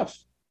my stuff,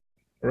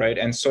 right?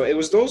 And so it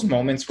was those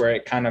moments where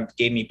it kind of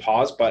gave me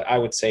pause, but I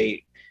would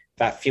say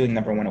that feeling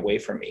never went away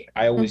from me.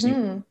 I always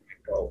knew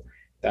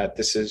that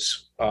this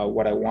is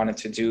what I wanted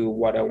to do,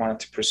 what I wanted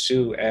to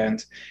pursue.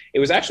 And it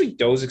was actually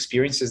those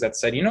experiences that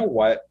said, you know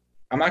what,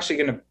 I'm actually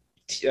going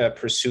to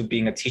pursue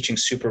being a teaching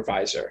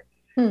supervisor,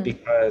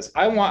 because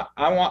I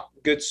want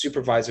good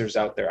supervisors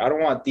out there. I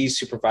don't want these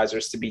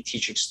supervisors to be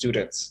teaching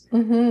students.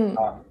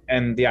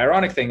 And the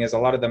ironic thing is a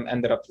lot of them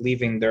ended up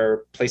leaving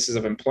their places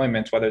of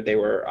employment, whether they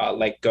were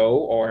let go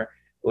or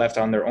left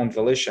on their own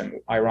volition,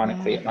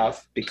 ironically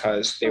enough,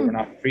 because they were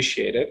not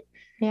appreciated.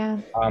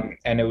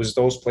 And it was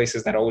those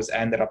places that always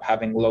ended up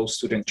having low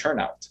student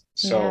turnout.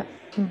 So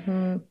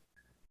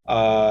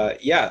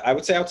I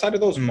would say outside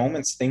of those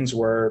moments, things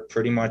were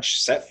pretty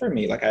much set for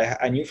me. Like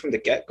I knew from the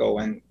get-go,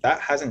 and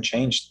that hasn't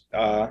changed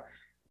to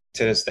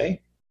this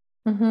day.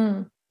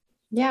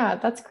 Yeah,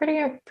 that's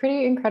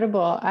pretty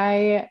incredible.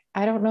 I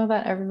don't know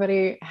that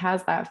everybody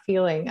has that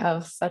feeling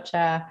of such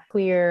a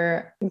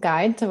clear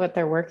guide to what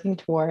they're working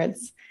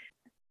towards.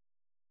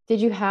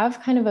 Did you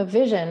have kind of a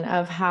vision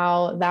of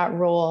how that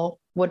role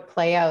would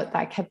play out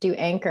that kept you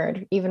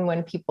anchored, even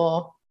when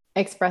people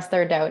expressed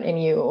their doubt in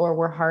you or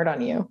were hard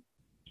on you?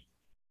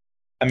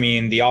 I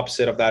mean, the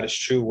opposite of that is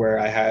true, where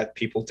I had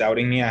people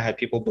doubting me, I had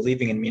people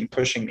believing in me and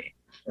pushing me,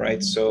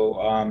 right?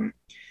 So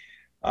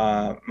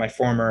my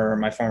former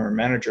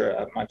manager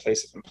at my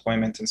place of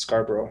employment in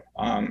Scarborough,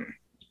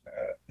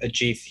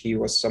 Ajith, he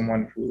was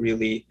someone who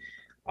really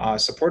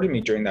supported me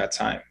during that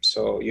time.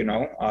 So,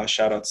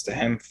 shout outs to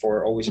him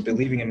for always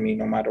believing in me,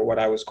 no matter what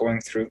I was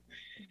going through.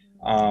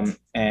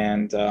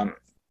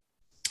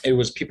 It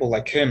was people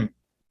like him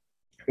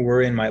who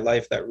were in my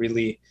life that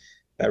really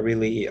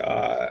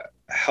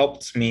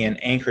helped me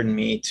and anchored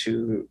me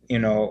to,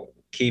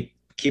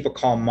 keep a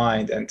calm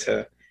mind and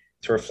to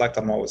reflect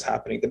on what was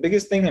happening. The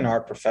biggest thing in our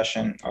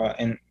profession,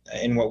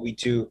 in what we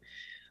do,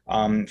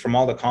 from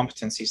all the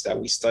competencies that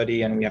we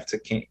study and we have to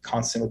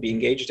constantly be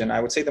engaged in, I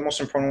would say the most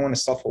important one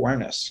is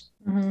self-awareness.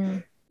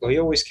 So he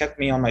always kept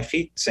me on my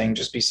feet, saying,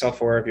 just be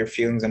self-aware of your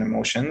feelings and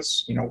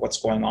emotions, what's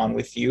going on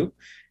with you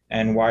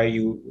and why are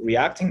you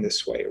reacting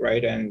this way,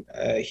 right? And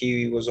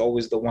he was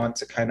always the one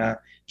to kind of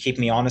keep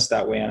me honest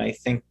that way. And I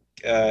think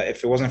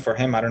if it wasn't for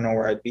him, I don't know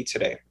where I'd be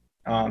today.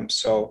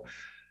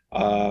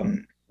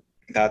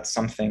 That's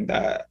something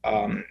that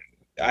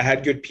I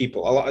had good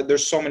people.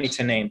 There's so many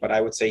to name, but I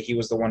would say he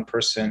was the one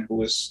person who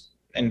was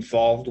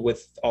involved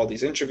with all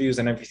these interviews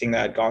and everything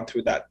that I'd gone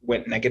through that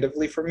went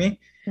negatively for me.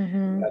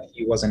 That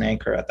he was an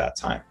anchor at that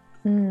time.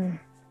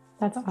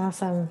 That's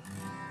awesome.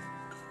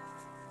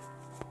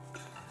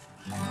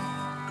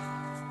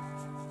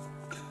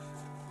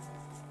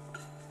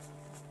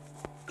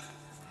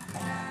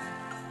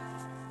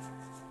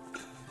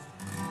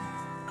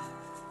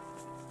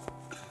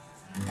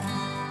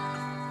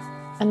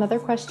 Another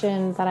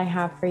question that I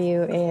have for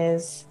you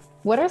is,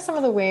 what are some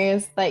of the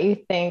ways that you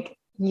think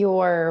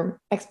your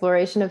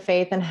exploration of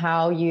faith and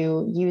how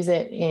you use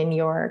it in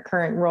your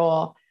current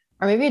role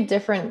are maybe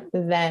different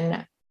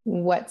than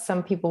what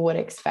some people would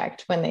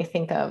expect when they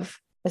think of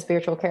a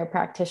spiritual care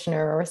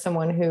practitioner or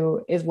someone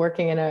who is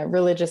working in a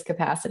religious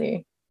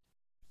capacity?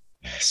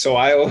 So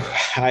I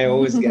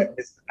always get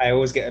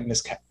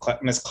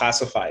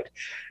misclassified.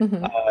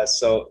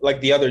 So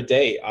like the other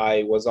day,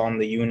 I was on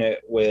the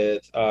unit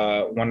with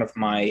one of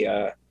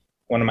my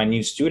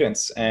new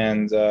students,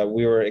 and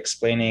we were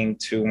explaining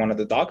to one of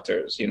the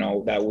doctors,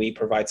 that we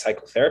provide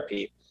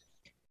psychotherapy,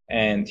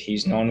 and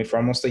he's known me for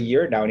almost a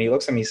year now. And he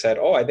looks at me and said,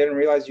 "Oh, I didn't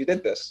realize you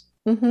did this."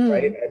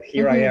 Right? And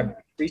here I am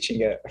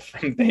preaching it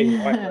from day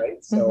one,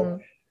 right? So.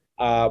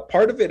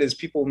 Part of it is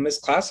people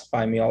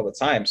misclassify me all the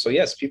time. So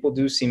yes, people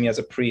do see me as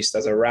a priest,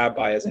 as a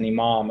rabbi, as an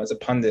imam, as a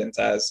pundit,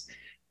 as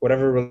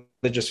whatever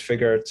religious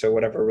figure to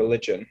whatever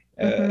religion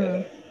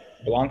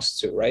belongs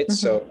to, right?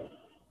 So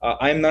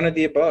I am none of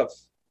the above.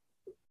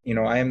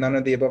 I am none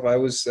of the above. I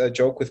always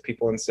joke with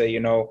people and say,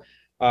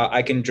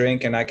 I can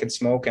drink and I can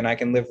smoke and I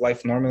can live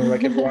life normally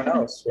like everyone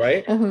else,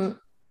 right?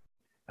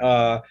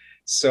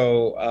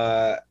 So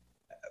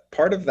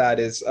part of that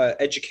is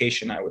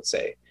education, I would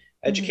say.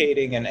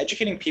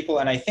 Educating people.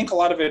 And I think a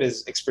lot of it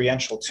is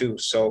experiential too.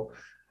 So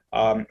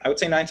I would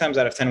say 9 times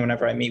out of 10,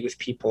 whenever I meet with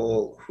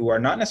people who are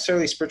not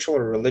necessarily spiritual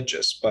or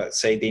religious, but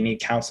say they need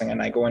counseling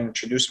and I go and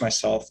introduce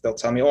myself, they'll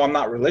tell me, "Oh, I'm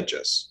not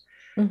religious."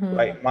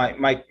 Right.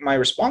 My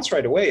response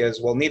right away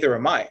is, "Well, neither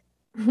am I."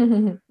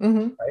 Mhm.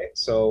 right?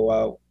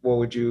 So what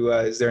would you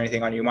is there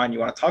anything on your mind you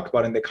want to talk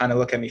about? And they kind of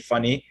look at me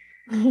funny.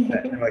 And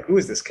I'm like, who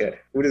is this kid?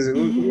 Who does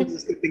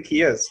this kid think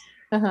he is?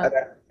 Uh-huh. And,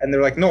 and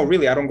they're like, no,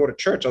 really, I don't go to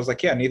church. I was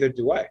like, yeah, neither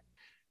do I.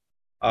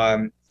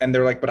 And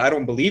they're like, but I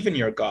don't believe in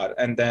your God.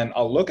 And then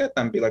I'll look at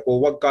them and be like, well,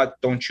 what God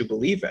don't you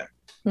believe in?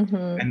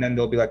 Mhm. And then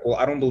they'll be like, well,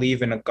 I don't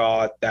believe in a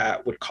God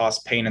that would cause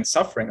pain and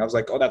suffering. I was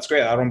like, oh, that's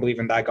great. I don't believe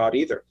in that God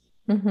either.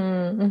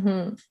 Mhm.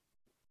 Mhm.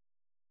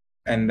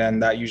 And then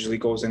that usually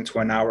goes into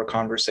an hour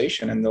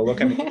conversation. And they'll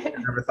look at me, I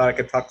never thought I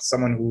could talk to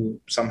someone who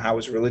somehow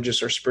is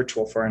religious or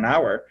spiritual for an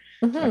hour.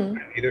 Like,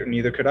 Mhm.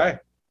 neither could I.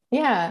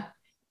 Yeah.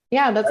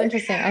 Yeah, that's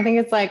interesting. I think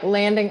it's like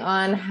landing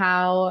on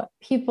how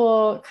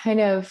people kind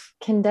of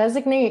can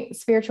designate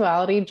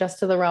spirituality just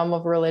to the realm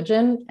of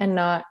religion and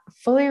not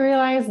fully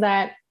realize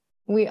that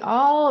we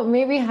all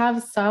maybe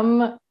have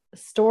some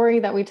story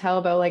that we tell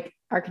about like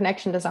our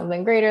connection to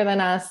something greater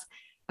than us.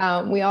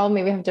 We all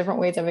maybe have different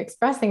ways of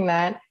expressing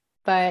that,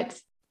 but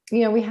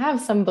we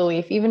have some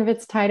belief, even if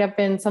it's tied up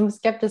in some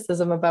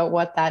skepticism about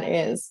what that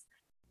is.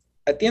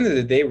 At the end of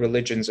the day,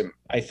 religions,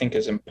 I think,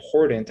 is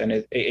important, and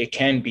it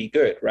can be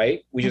good,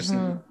 right? We just need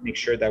to Mm-hmm. make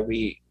sure that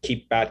we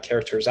keep bad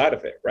characters out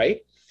of it,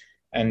 right?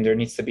 And there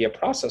needs to be a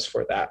process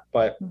for that.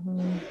 But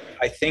Mm-hmm.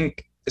 I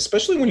think,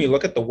 especially when you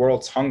look at the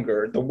world's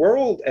hunger, the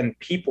world and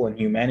people and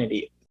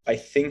humanity, I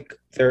think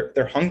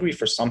they're hungry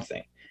for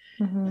something.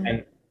 Mm-hmm.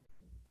 And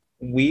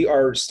we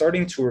are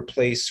starting to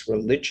replace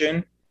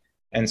religion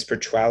and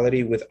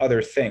spirituality with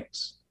other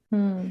things.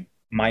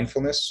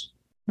 Mindfulness,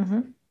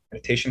 Mm-hmm.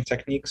 meditation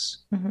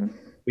techniques, Mm-hmm.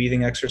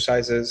 breathing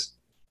exercises.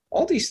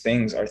 All these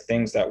things are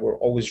things that were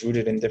always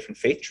rooted in different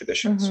faith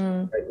traditions,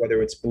 Mm-hmm. right?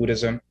 Whether it's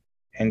Buddhism,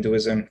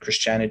 Hinduism,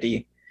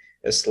 Christianity,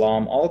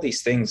 Islam, all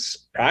these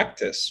things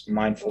practice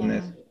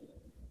mindfulness, Yeah.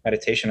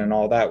 meditation, and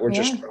all that. We're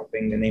just Yeah.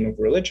 dropping the name of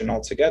religion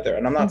altogether.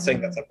 And I'm not saying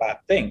that's Mm-hmm. a bad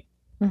thing,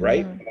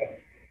 right?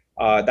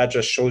 Mm-hmm. That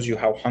just shows you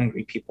how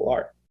hungry people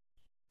are.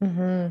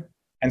 Mm-hmm.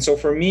 And so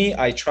for me,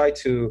 I try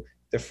to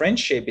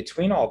differentiate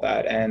between all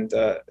that and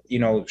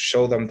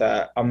show them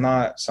that I'm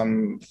not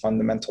some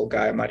fundamental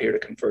guy. I'm not here to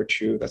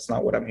convert you. That's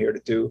not what I'm here to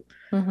do.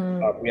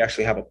 Mm-hmm. We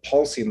actually have a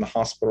policy in the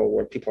hospital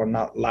where people are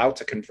not allowed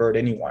to convert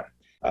anyone.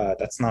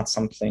 That's not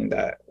something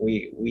that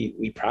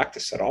we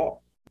practice at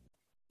all.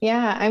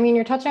 Yeah. I mean,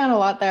 you're touching on a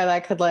lot there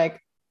that could like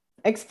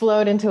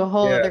explode into a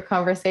whole Yeah, other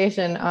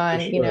conversation for on,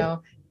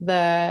 sure.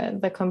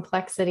 the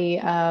complexity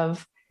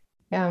of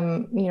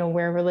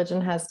where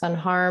religion has done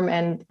harm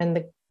and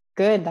the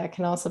good that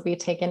can also be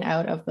taken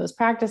out of those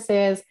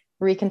practices,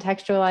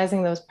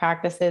 recontextualizing those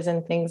practices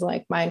and things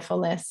like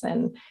mindfulness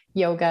and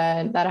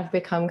yoga that have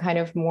become kind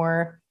of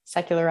more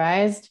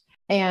secularized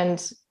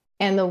and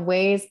the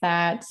ways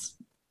that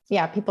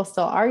people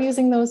still are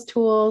using those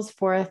tools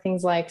for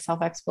things like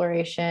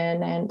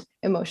self-exploration and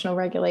emotional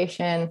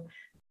regulation.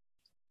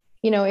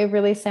 It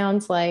really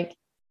sounds like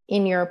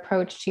in your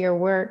approach to your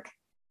work,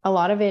 a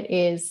lot of it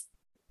is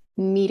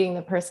meeting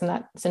the person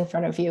that's in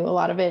front of you. A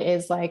lot of it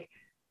is like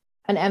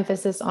an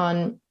emphasis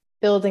on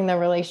building the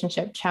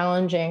relationship,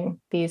 challenging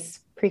these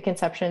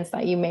preconceptions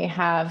that you may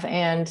have.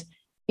 And,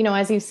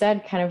 as you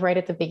said, kind of right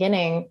at the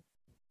beginning,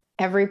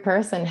 every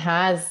person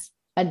has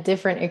a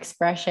different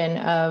expression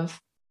of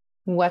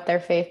what their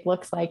faith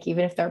looks like,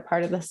 even if they're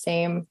part of the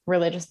same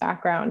religious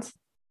background.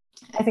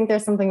 I think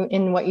there's something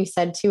in what you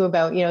said too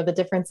about, the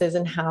differences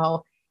in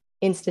how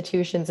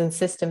institutions and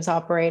systems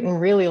operate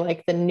and really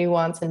like the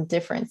nuance and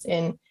difference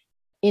in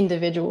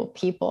individual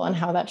people and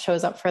how that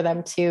shows up for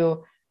them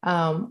too,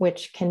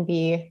 which can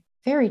be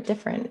very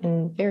different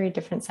and very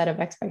different set of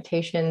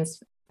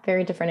expectations,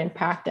 very different in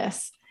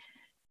practice.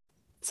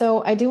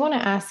 So I do want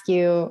to ask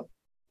you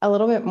a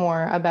little bit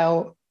more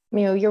about,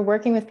 you're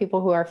working with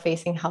people who are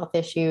facing health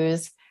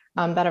issues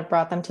that have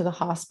brought them to the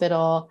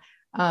hospital,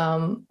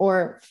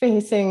 or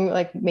facing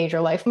like major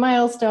life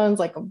milestones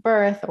like a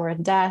birth or a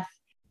death.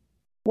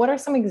 What are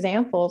some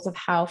examples of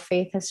how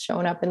faith has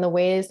shown up in the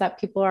ways that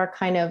people are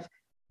kind of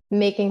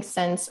making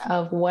sense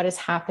of what is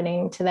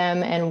happening to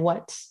them and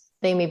what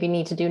they maybe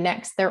need to do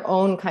next, their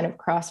own kind of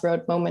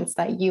crossroad moments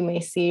that you may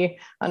see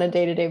on a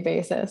day-to-day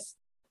basis?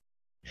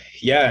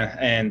 Yeah,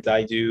 and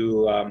I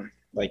do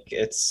like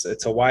it's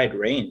a wide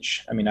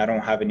range. I mean, I don't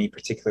have any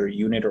particular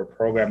unit or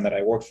program that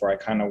I work for. I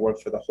kind of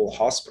work for the whole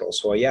hospital.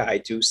 So yeah, I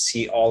do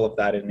see all of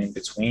that and in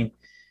between.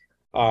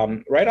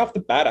 Right off the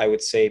bat, I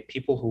would say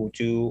people who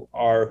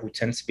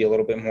tend to be a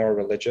little bit more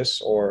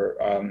religious or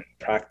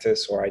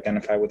practice or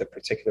identify with a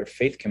particular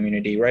faith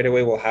community right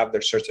away will have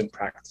their certain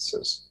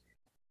practices,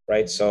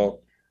 right?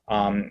 So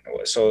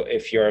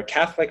if you're a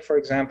Catholic, for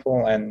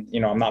example, and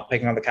I'm not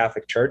picking on the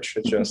Catholic Church,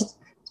 it's just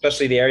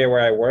especially the area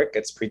where I work,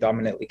 it's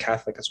predominantly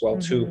Catholic as well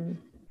too.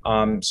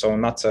 Mm-hmm. So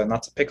not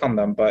to pick on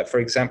them, but for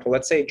example,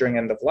 let's say during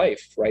end of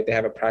life, right? They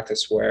have a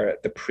practice where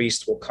the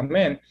priest will come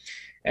in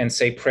and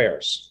say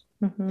prayers,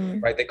 Mm-hmm.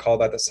 right? They call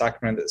that the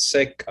sacrament of the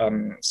sick.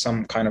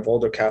 Some kind of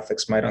older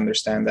Catholics might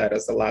understand that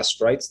as the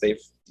last rites.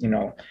 They've,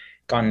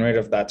 gotten rid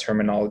of that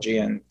terminology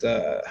and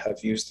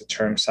have used the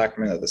term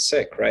sacrament of the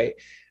sick, right?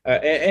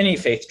 any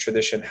faith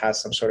tradition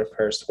has some sort of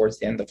prayers towards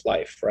the end of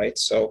life, right?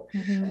 So,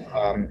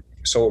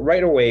 so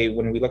right away,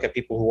 when we look at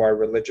people who are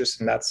religious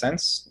in that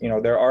sense,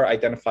 there are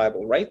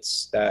identifiable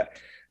rites that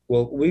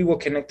we will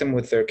connect them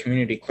with their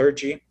community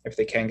clergy if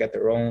they can't get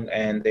their own,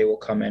 and they will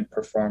come and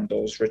perform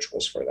those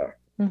rituals for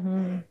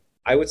them.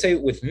 I would say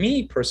with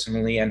me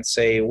personally, and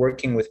say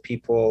working with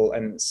people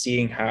and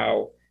seeing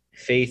how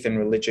faith and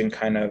religion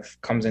kind of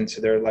comes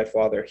into their life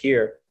while they're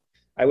here,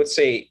 I would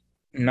say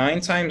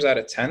 9 times out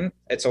of 10,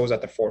 it's always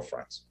at the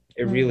forefront.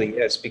 It really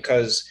is,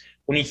 because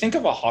when you think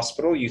of a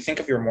hospital, you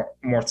think of your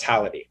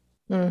mortality.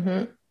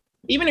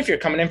 Even if you're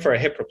coming in for a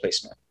hip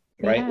replacement,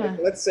 right? Yeah. Like,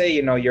 let's say,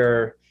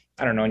 you're,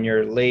 I don't know, in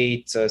your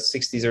late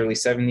 60s, early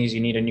 70s, you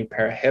need a new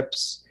pair of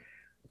hips.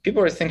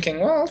 People are thinking,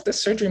 well, the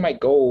surgery might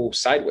go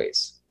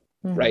sideways,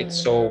 right?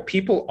 So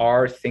people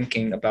are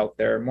thinking about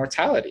their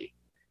mortality,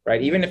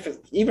 right?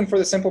 Even for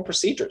the simple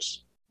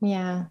procedures.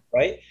 Yeah.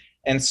 Right.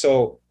 And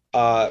so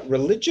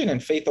religion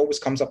and faith always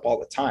comes up all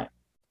the time.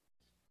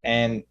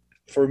 And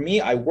for me,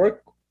 I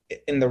work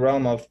in the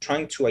realm of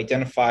trying to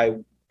identify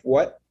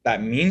what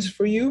that means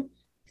for you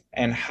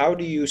and how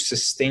do you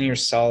sustain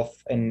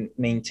yourself and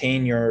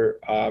maintain your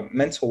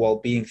mental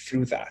well-being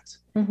through that.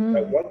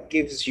 Right? What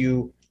gives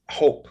you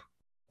hope,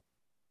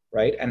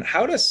 right? And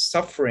how does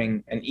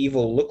suffering and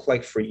evil look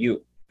like for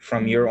you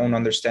from your own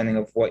understanding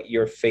of what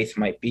your faith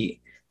might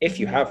be, if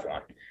you have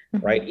one,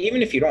 right?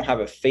 Even if you don't have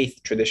a faith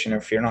tradition, or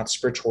if you're not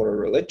spiritual or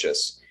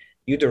religious,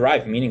 you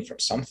derive meaning from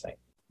something,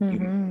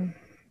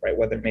 right?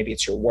 Whether maybe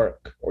it's your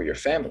work or your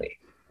family,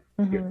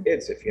 your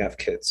kids, if you have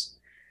kids,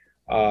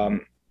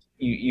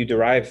 you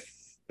derive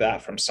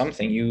that from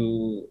something.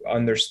 You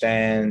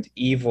understand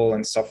evil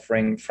and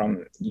suffering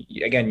from,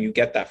 again, you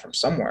get that from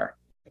somewhere,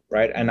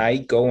 right? And I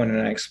go in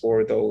and I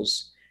explore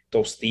those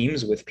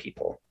themes with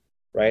people,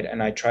 right?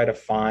 And I try to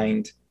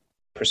find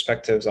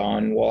perspectives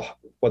on, well,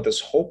 what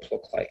does hope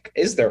look like?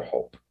 Is there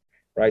hope,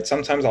 right?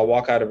 Sometimes I'll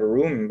walk out of a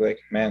room and be like,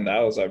 man, that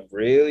was a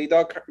really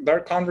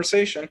dark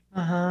conversation.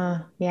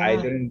 Yeah. I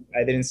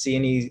didn't see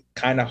any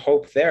kind of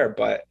hope there,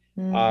 but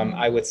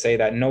I would say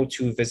that no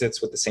two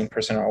visits with the same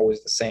person are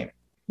always the same,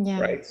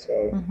 right?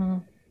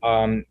 So,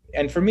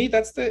 and for me,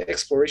 that's the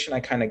exploration I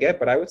kind of get.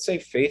 But I would say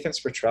faith and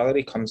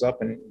spirituality comes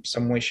up in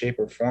some way, shape,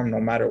 or form,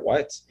 no matter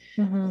what.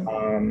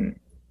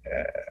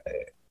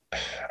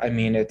 I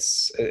mean,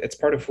 it's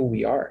part of who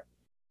we are,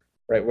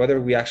 right? Whether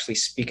we actually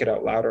speak it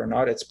out loud or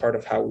not, it's part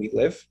of how we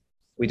live.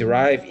 We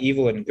derive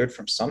evil and good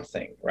from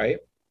something, right?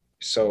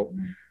 So,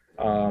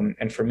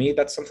 and for me,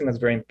 that's something that's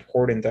very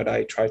important that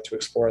I try to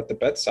explore at the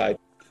bedside.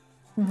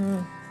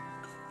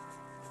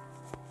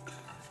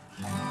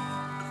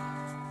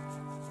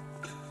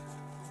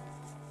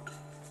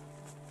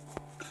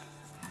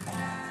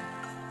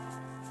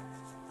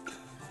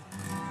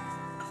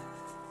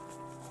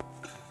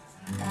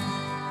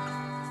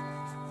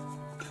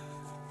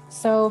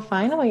 So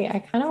finally, I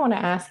kind of want to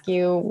ask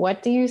you,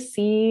 what do you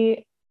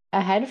see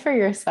ahead for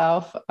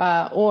yourself?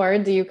 Or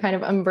do you kind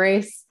of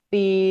embrace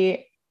the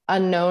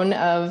unknown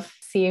of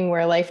seeing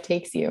where life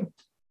takes you?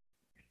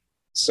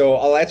 So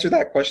I'll answer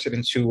that question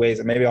in two ways,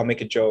 and maybe I'll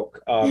make a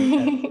joke.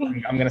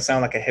 I'm going to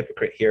sound like a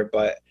hypocrite here,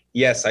 but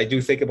yes, I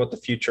do think about the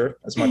future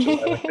as much as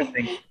I like to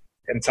think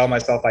and tell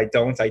myself I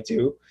don't, I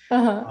do.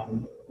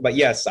 But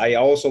yes, I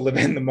also live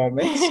in the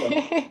moment. So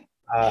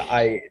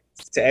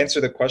to answer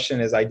the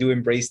question is, I do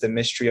embrace the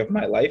mystery of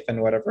my life,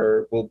 and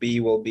whatever will be,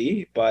 will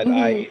be. But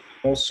I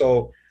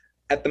also,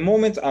 at the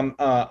moment,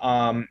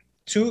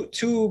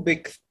 two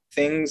big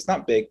things,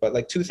 not big, but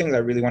like two things I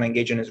really want to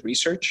engage in is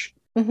research.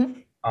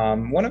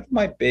 One of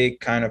my big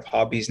kind of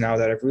hobbies now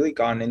that I've really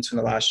gotten into in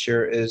the last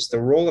year is the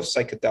role of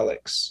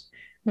psychedelics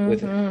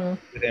within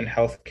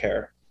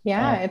healthcare.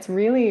 Yeah, it's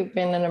really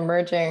been an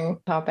emerging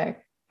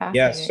topic.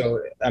 Yeah,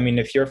 so I mean,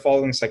 if you're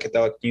following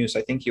psychedelic news,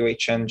 I think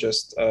UHN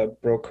just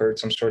brokered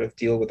some sort of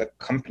deal with a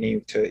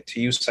company to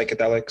use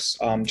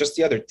psychedelics. Just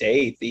the other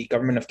day, the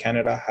government of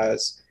Canada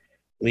has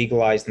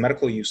legalized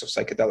medical use of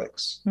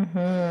psychedelics.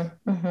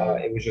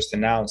 It was just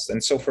announced.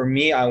 And so for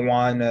me, I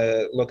want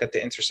to look at the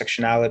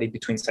intersectionality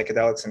between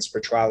psychedelics and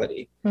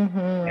spirituality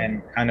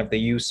and kind of the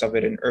use of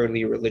it in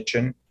early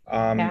religion,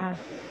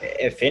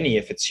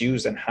 if it's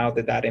used, and how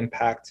did that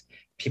impact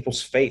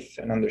people's faith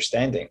and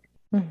understanding?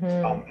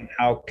 And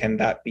how can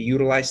that be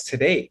utilized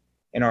today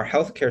in our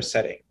healthcare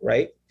setting,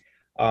 right?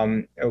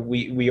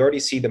 We already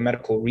see the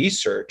medical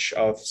research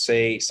of,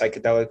 say,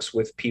 psychedelics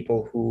with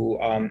people who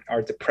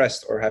are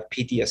depressed or have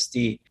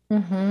PTSD,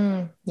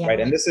 right?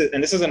 And this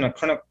isn't a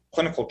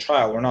clinical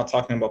trial. We're not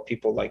talking about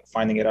people like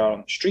finding it out on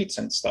the streets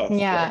and stuff.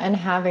 Yeah, and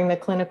having the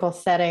clinical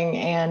setting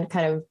and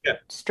kind of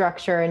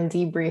structure and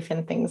debrief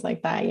and things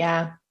like that.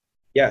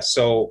 Yeah.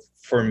 So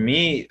for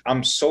me,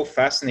 I'm so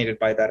fascinated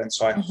by that. And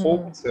so I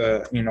hope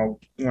to,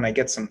 when I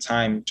get some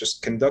time,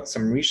 just conduct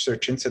some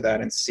research into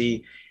that and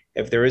see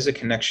if there is a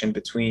connection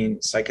between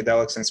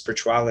psychedelics and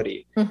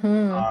spirituality.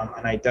 And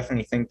I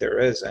definitely think there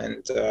is.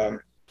 And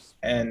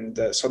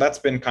so that's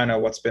been kind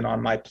of what's been on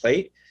my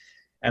plate.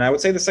 And I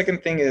would say the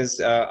second thing is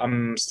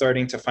I'm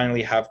starting to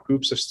finally have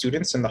groups of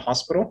students in the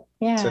hospital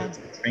to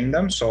train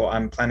them. So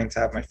I'm planning to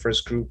have my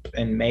first group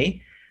in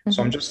May.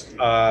 So I'm just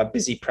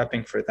busy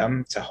prepping for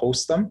them to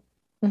host them.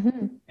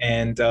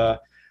 And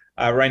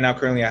right now,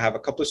 currently, I have a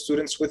couple of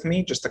students with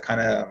me just to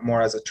kind of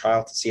more as a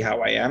trial to see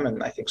how I am.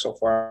 And I think so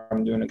far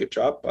I'm doing a good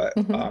job, but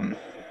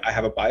I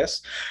have a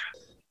bias.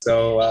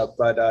 So,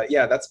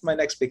 yeah, that's my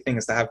next big thing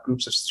is to have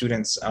groups of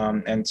students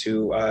and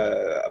to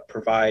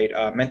provide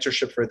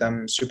mentorship for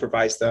them,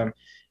 supervise them,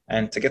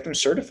 and to get them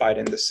certified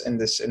in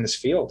this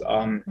field.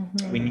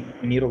 We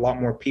need a lot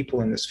more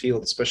people in this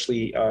field,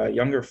 especially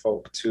younger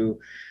folk, to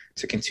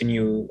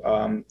continue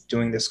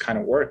doing this kind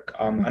of work.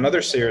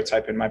 Another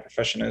stereotype in my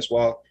profession as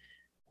well.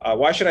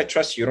 Why should I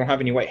trust you? You don't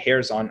have any white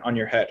hairs on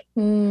your head.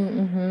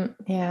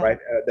 Yeah. Right.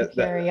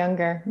 You're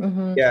younger.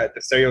 Yeah.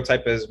 The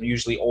stereotype is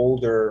usually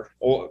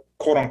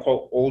quote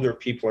unquote, older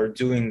people are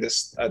doing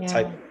this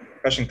type of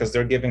profession because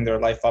they're giving their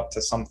life up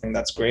to something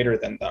that's greater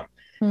than them.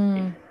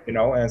 You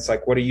know, and it's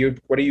like, what are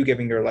you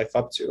giving your life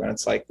up to? And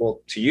it's like,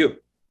 well, to you.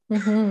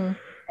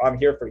 I'm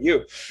here for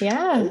you.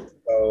 Yeah.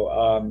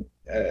 So,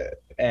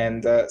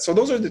 so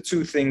those are the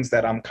two things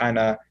that I'm kind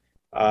of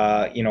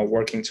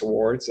working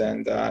towards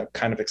and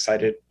kind of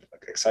excited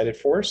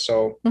for.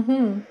 So,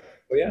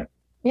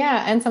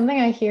 yeah. And something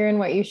I hear in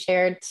what you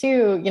shared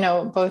too,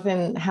 both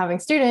in having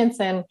students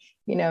and,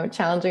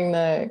 challenging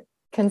the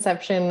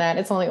conception that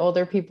it's only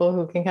older people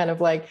who can kind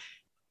of like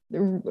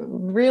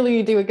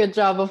really do a good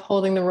job of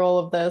holding the role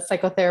of the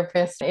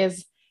psychotherapist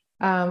is,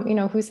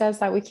 who says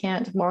that we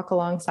can't walk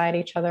alongside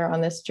each other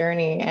on this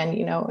journey? And,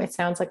 it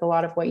sounds like a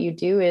lot of what you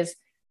do is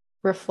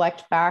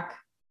reflect back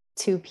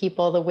to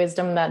people the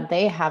wisdom that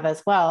they have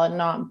as well, and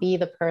not be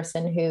the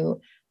person who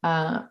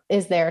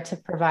is there to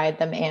provide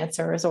them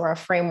answers or a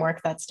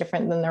framework that's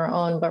different than their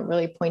own, but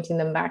really pointing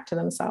them back to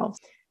themselves.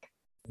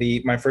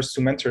 My first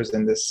two mentors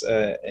in this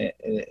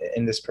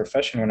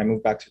profession, when I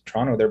moved back to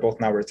Toronto, they're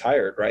both now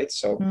retired, right?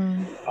 So,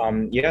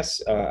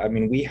 yes, I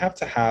mean, we have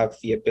to have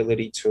the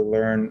ability to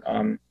learn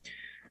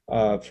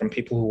from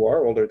people who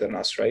are older than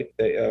us, right?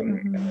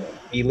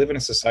 We live in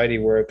a society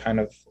where kind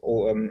of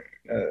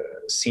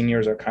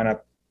seniors are kind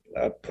of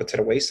put to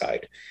the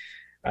wayside.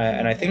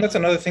 And I think that's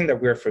another thing that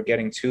we're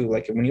forgetting too.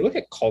 Like when you look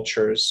at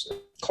cultures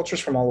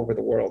from all over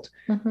the world,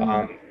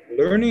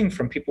 learning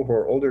from people who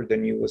are older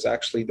than you was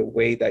actually the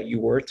way that you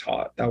were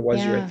taught. That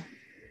was your,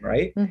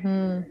 right?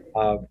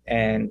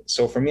 And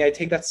so for me, I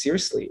take that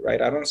seriously,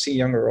 right? I don't see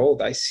young or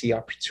old. I see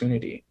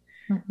opportunity.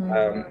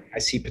 I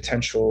see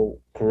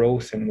potential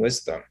growth and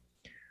wisdom.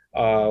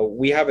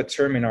 We have a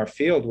term in our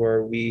field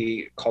where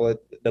we call it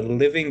the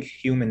living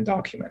human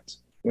document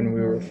when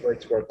we refer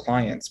to our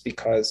clients,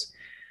 because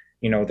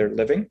they're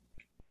living,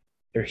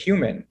 they're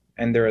human,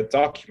 and they're a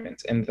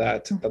document, and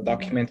that the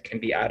document can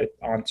be added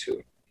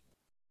onto,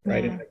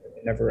 right? It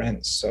never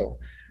ends. So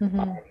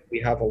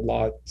we have a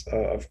lot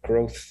of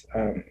growth,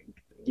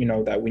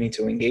 that we need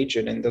to engage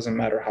in, and it doesn't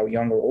matter how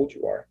young or old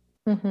you are.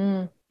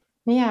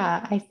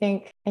 Yeah, I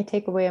think I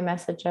take away a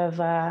message of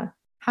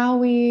how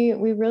we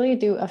really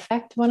do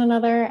affect one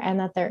another, and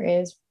that there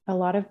is a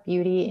lot of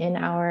beauty in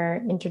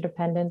our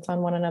interdependence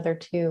on one another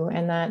too,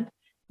 and that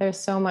there's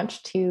so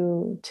much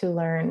to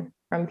learn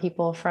from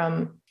people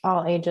from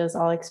all ages,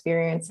 all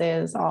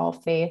experiences, all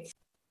faiths.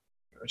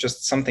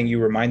 Just something you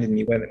reminded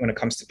me when it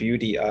comes to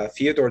beauty.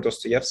 Fyodor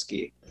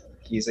Dostoevsky,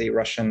 he's a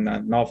Russian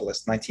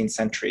novelist, 19th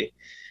century.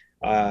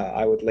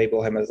 I would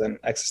label him as an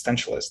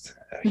existentialist,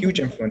 a huge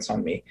influence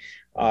on me.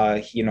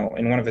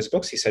 In one of his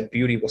books, he said,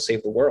 beauty will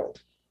save the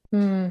world.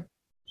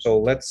 So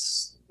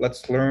let's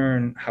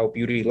learn how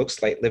beauty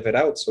looks like, live it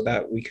out so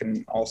that we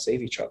can all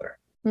save each other.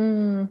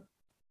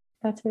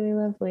 That's really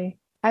lovely.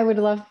 I would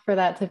love for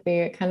that to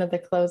be kind of the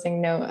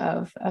closing note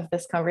of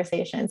this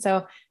conversation.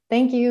 So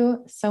thank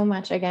you so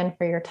much again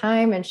for your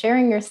time and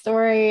sharing your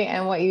story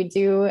and what you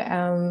do.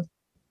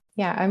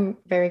 I'm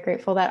very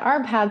grateful that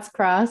our paths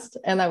crossed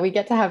and that we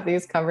get to have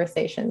these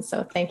conversations.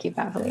 So thank you,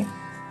 Bhavali.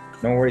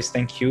 No worries.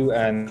 Thank you.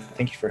 And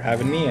thank you for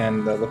having me,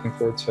 and looking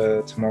forward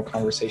to more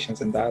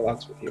conversations and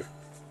dialogues with you.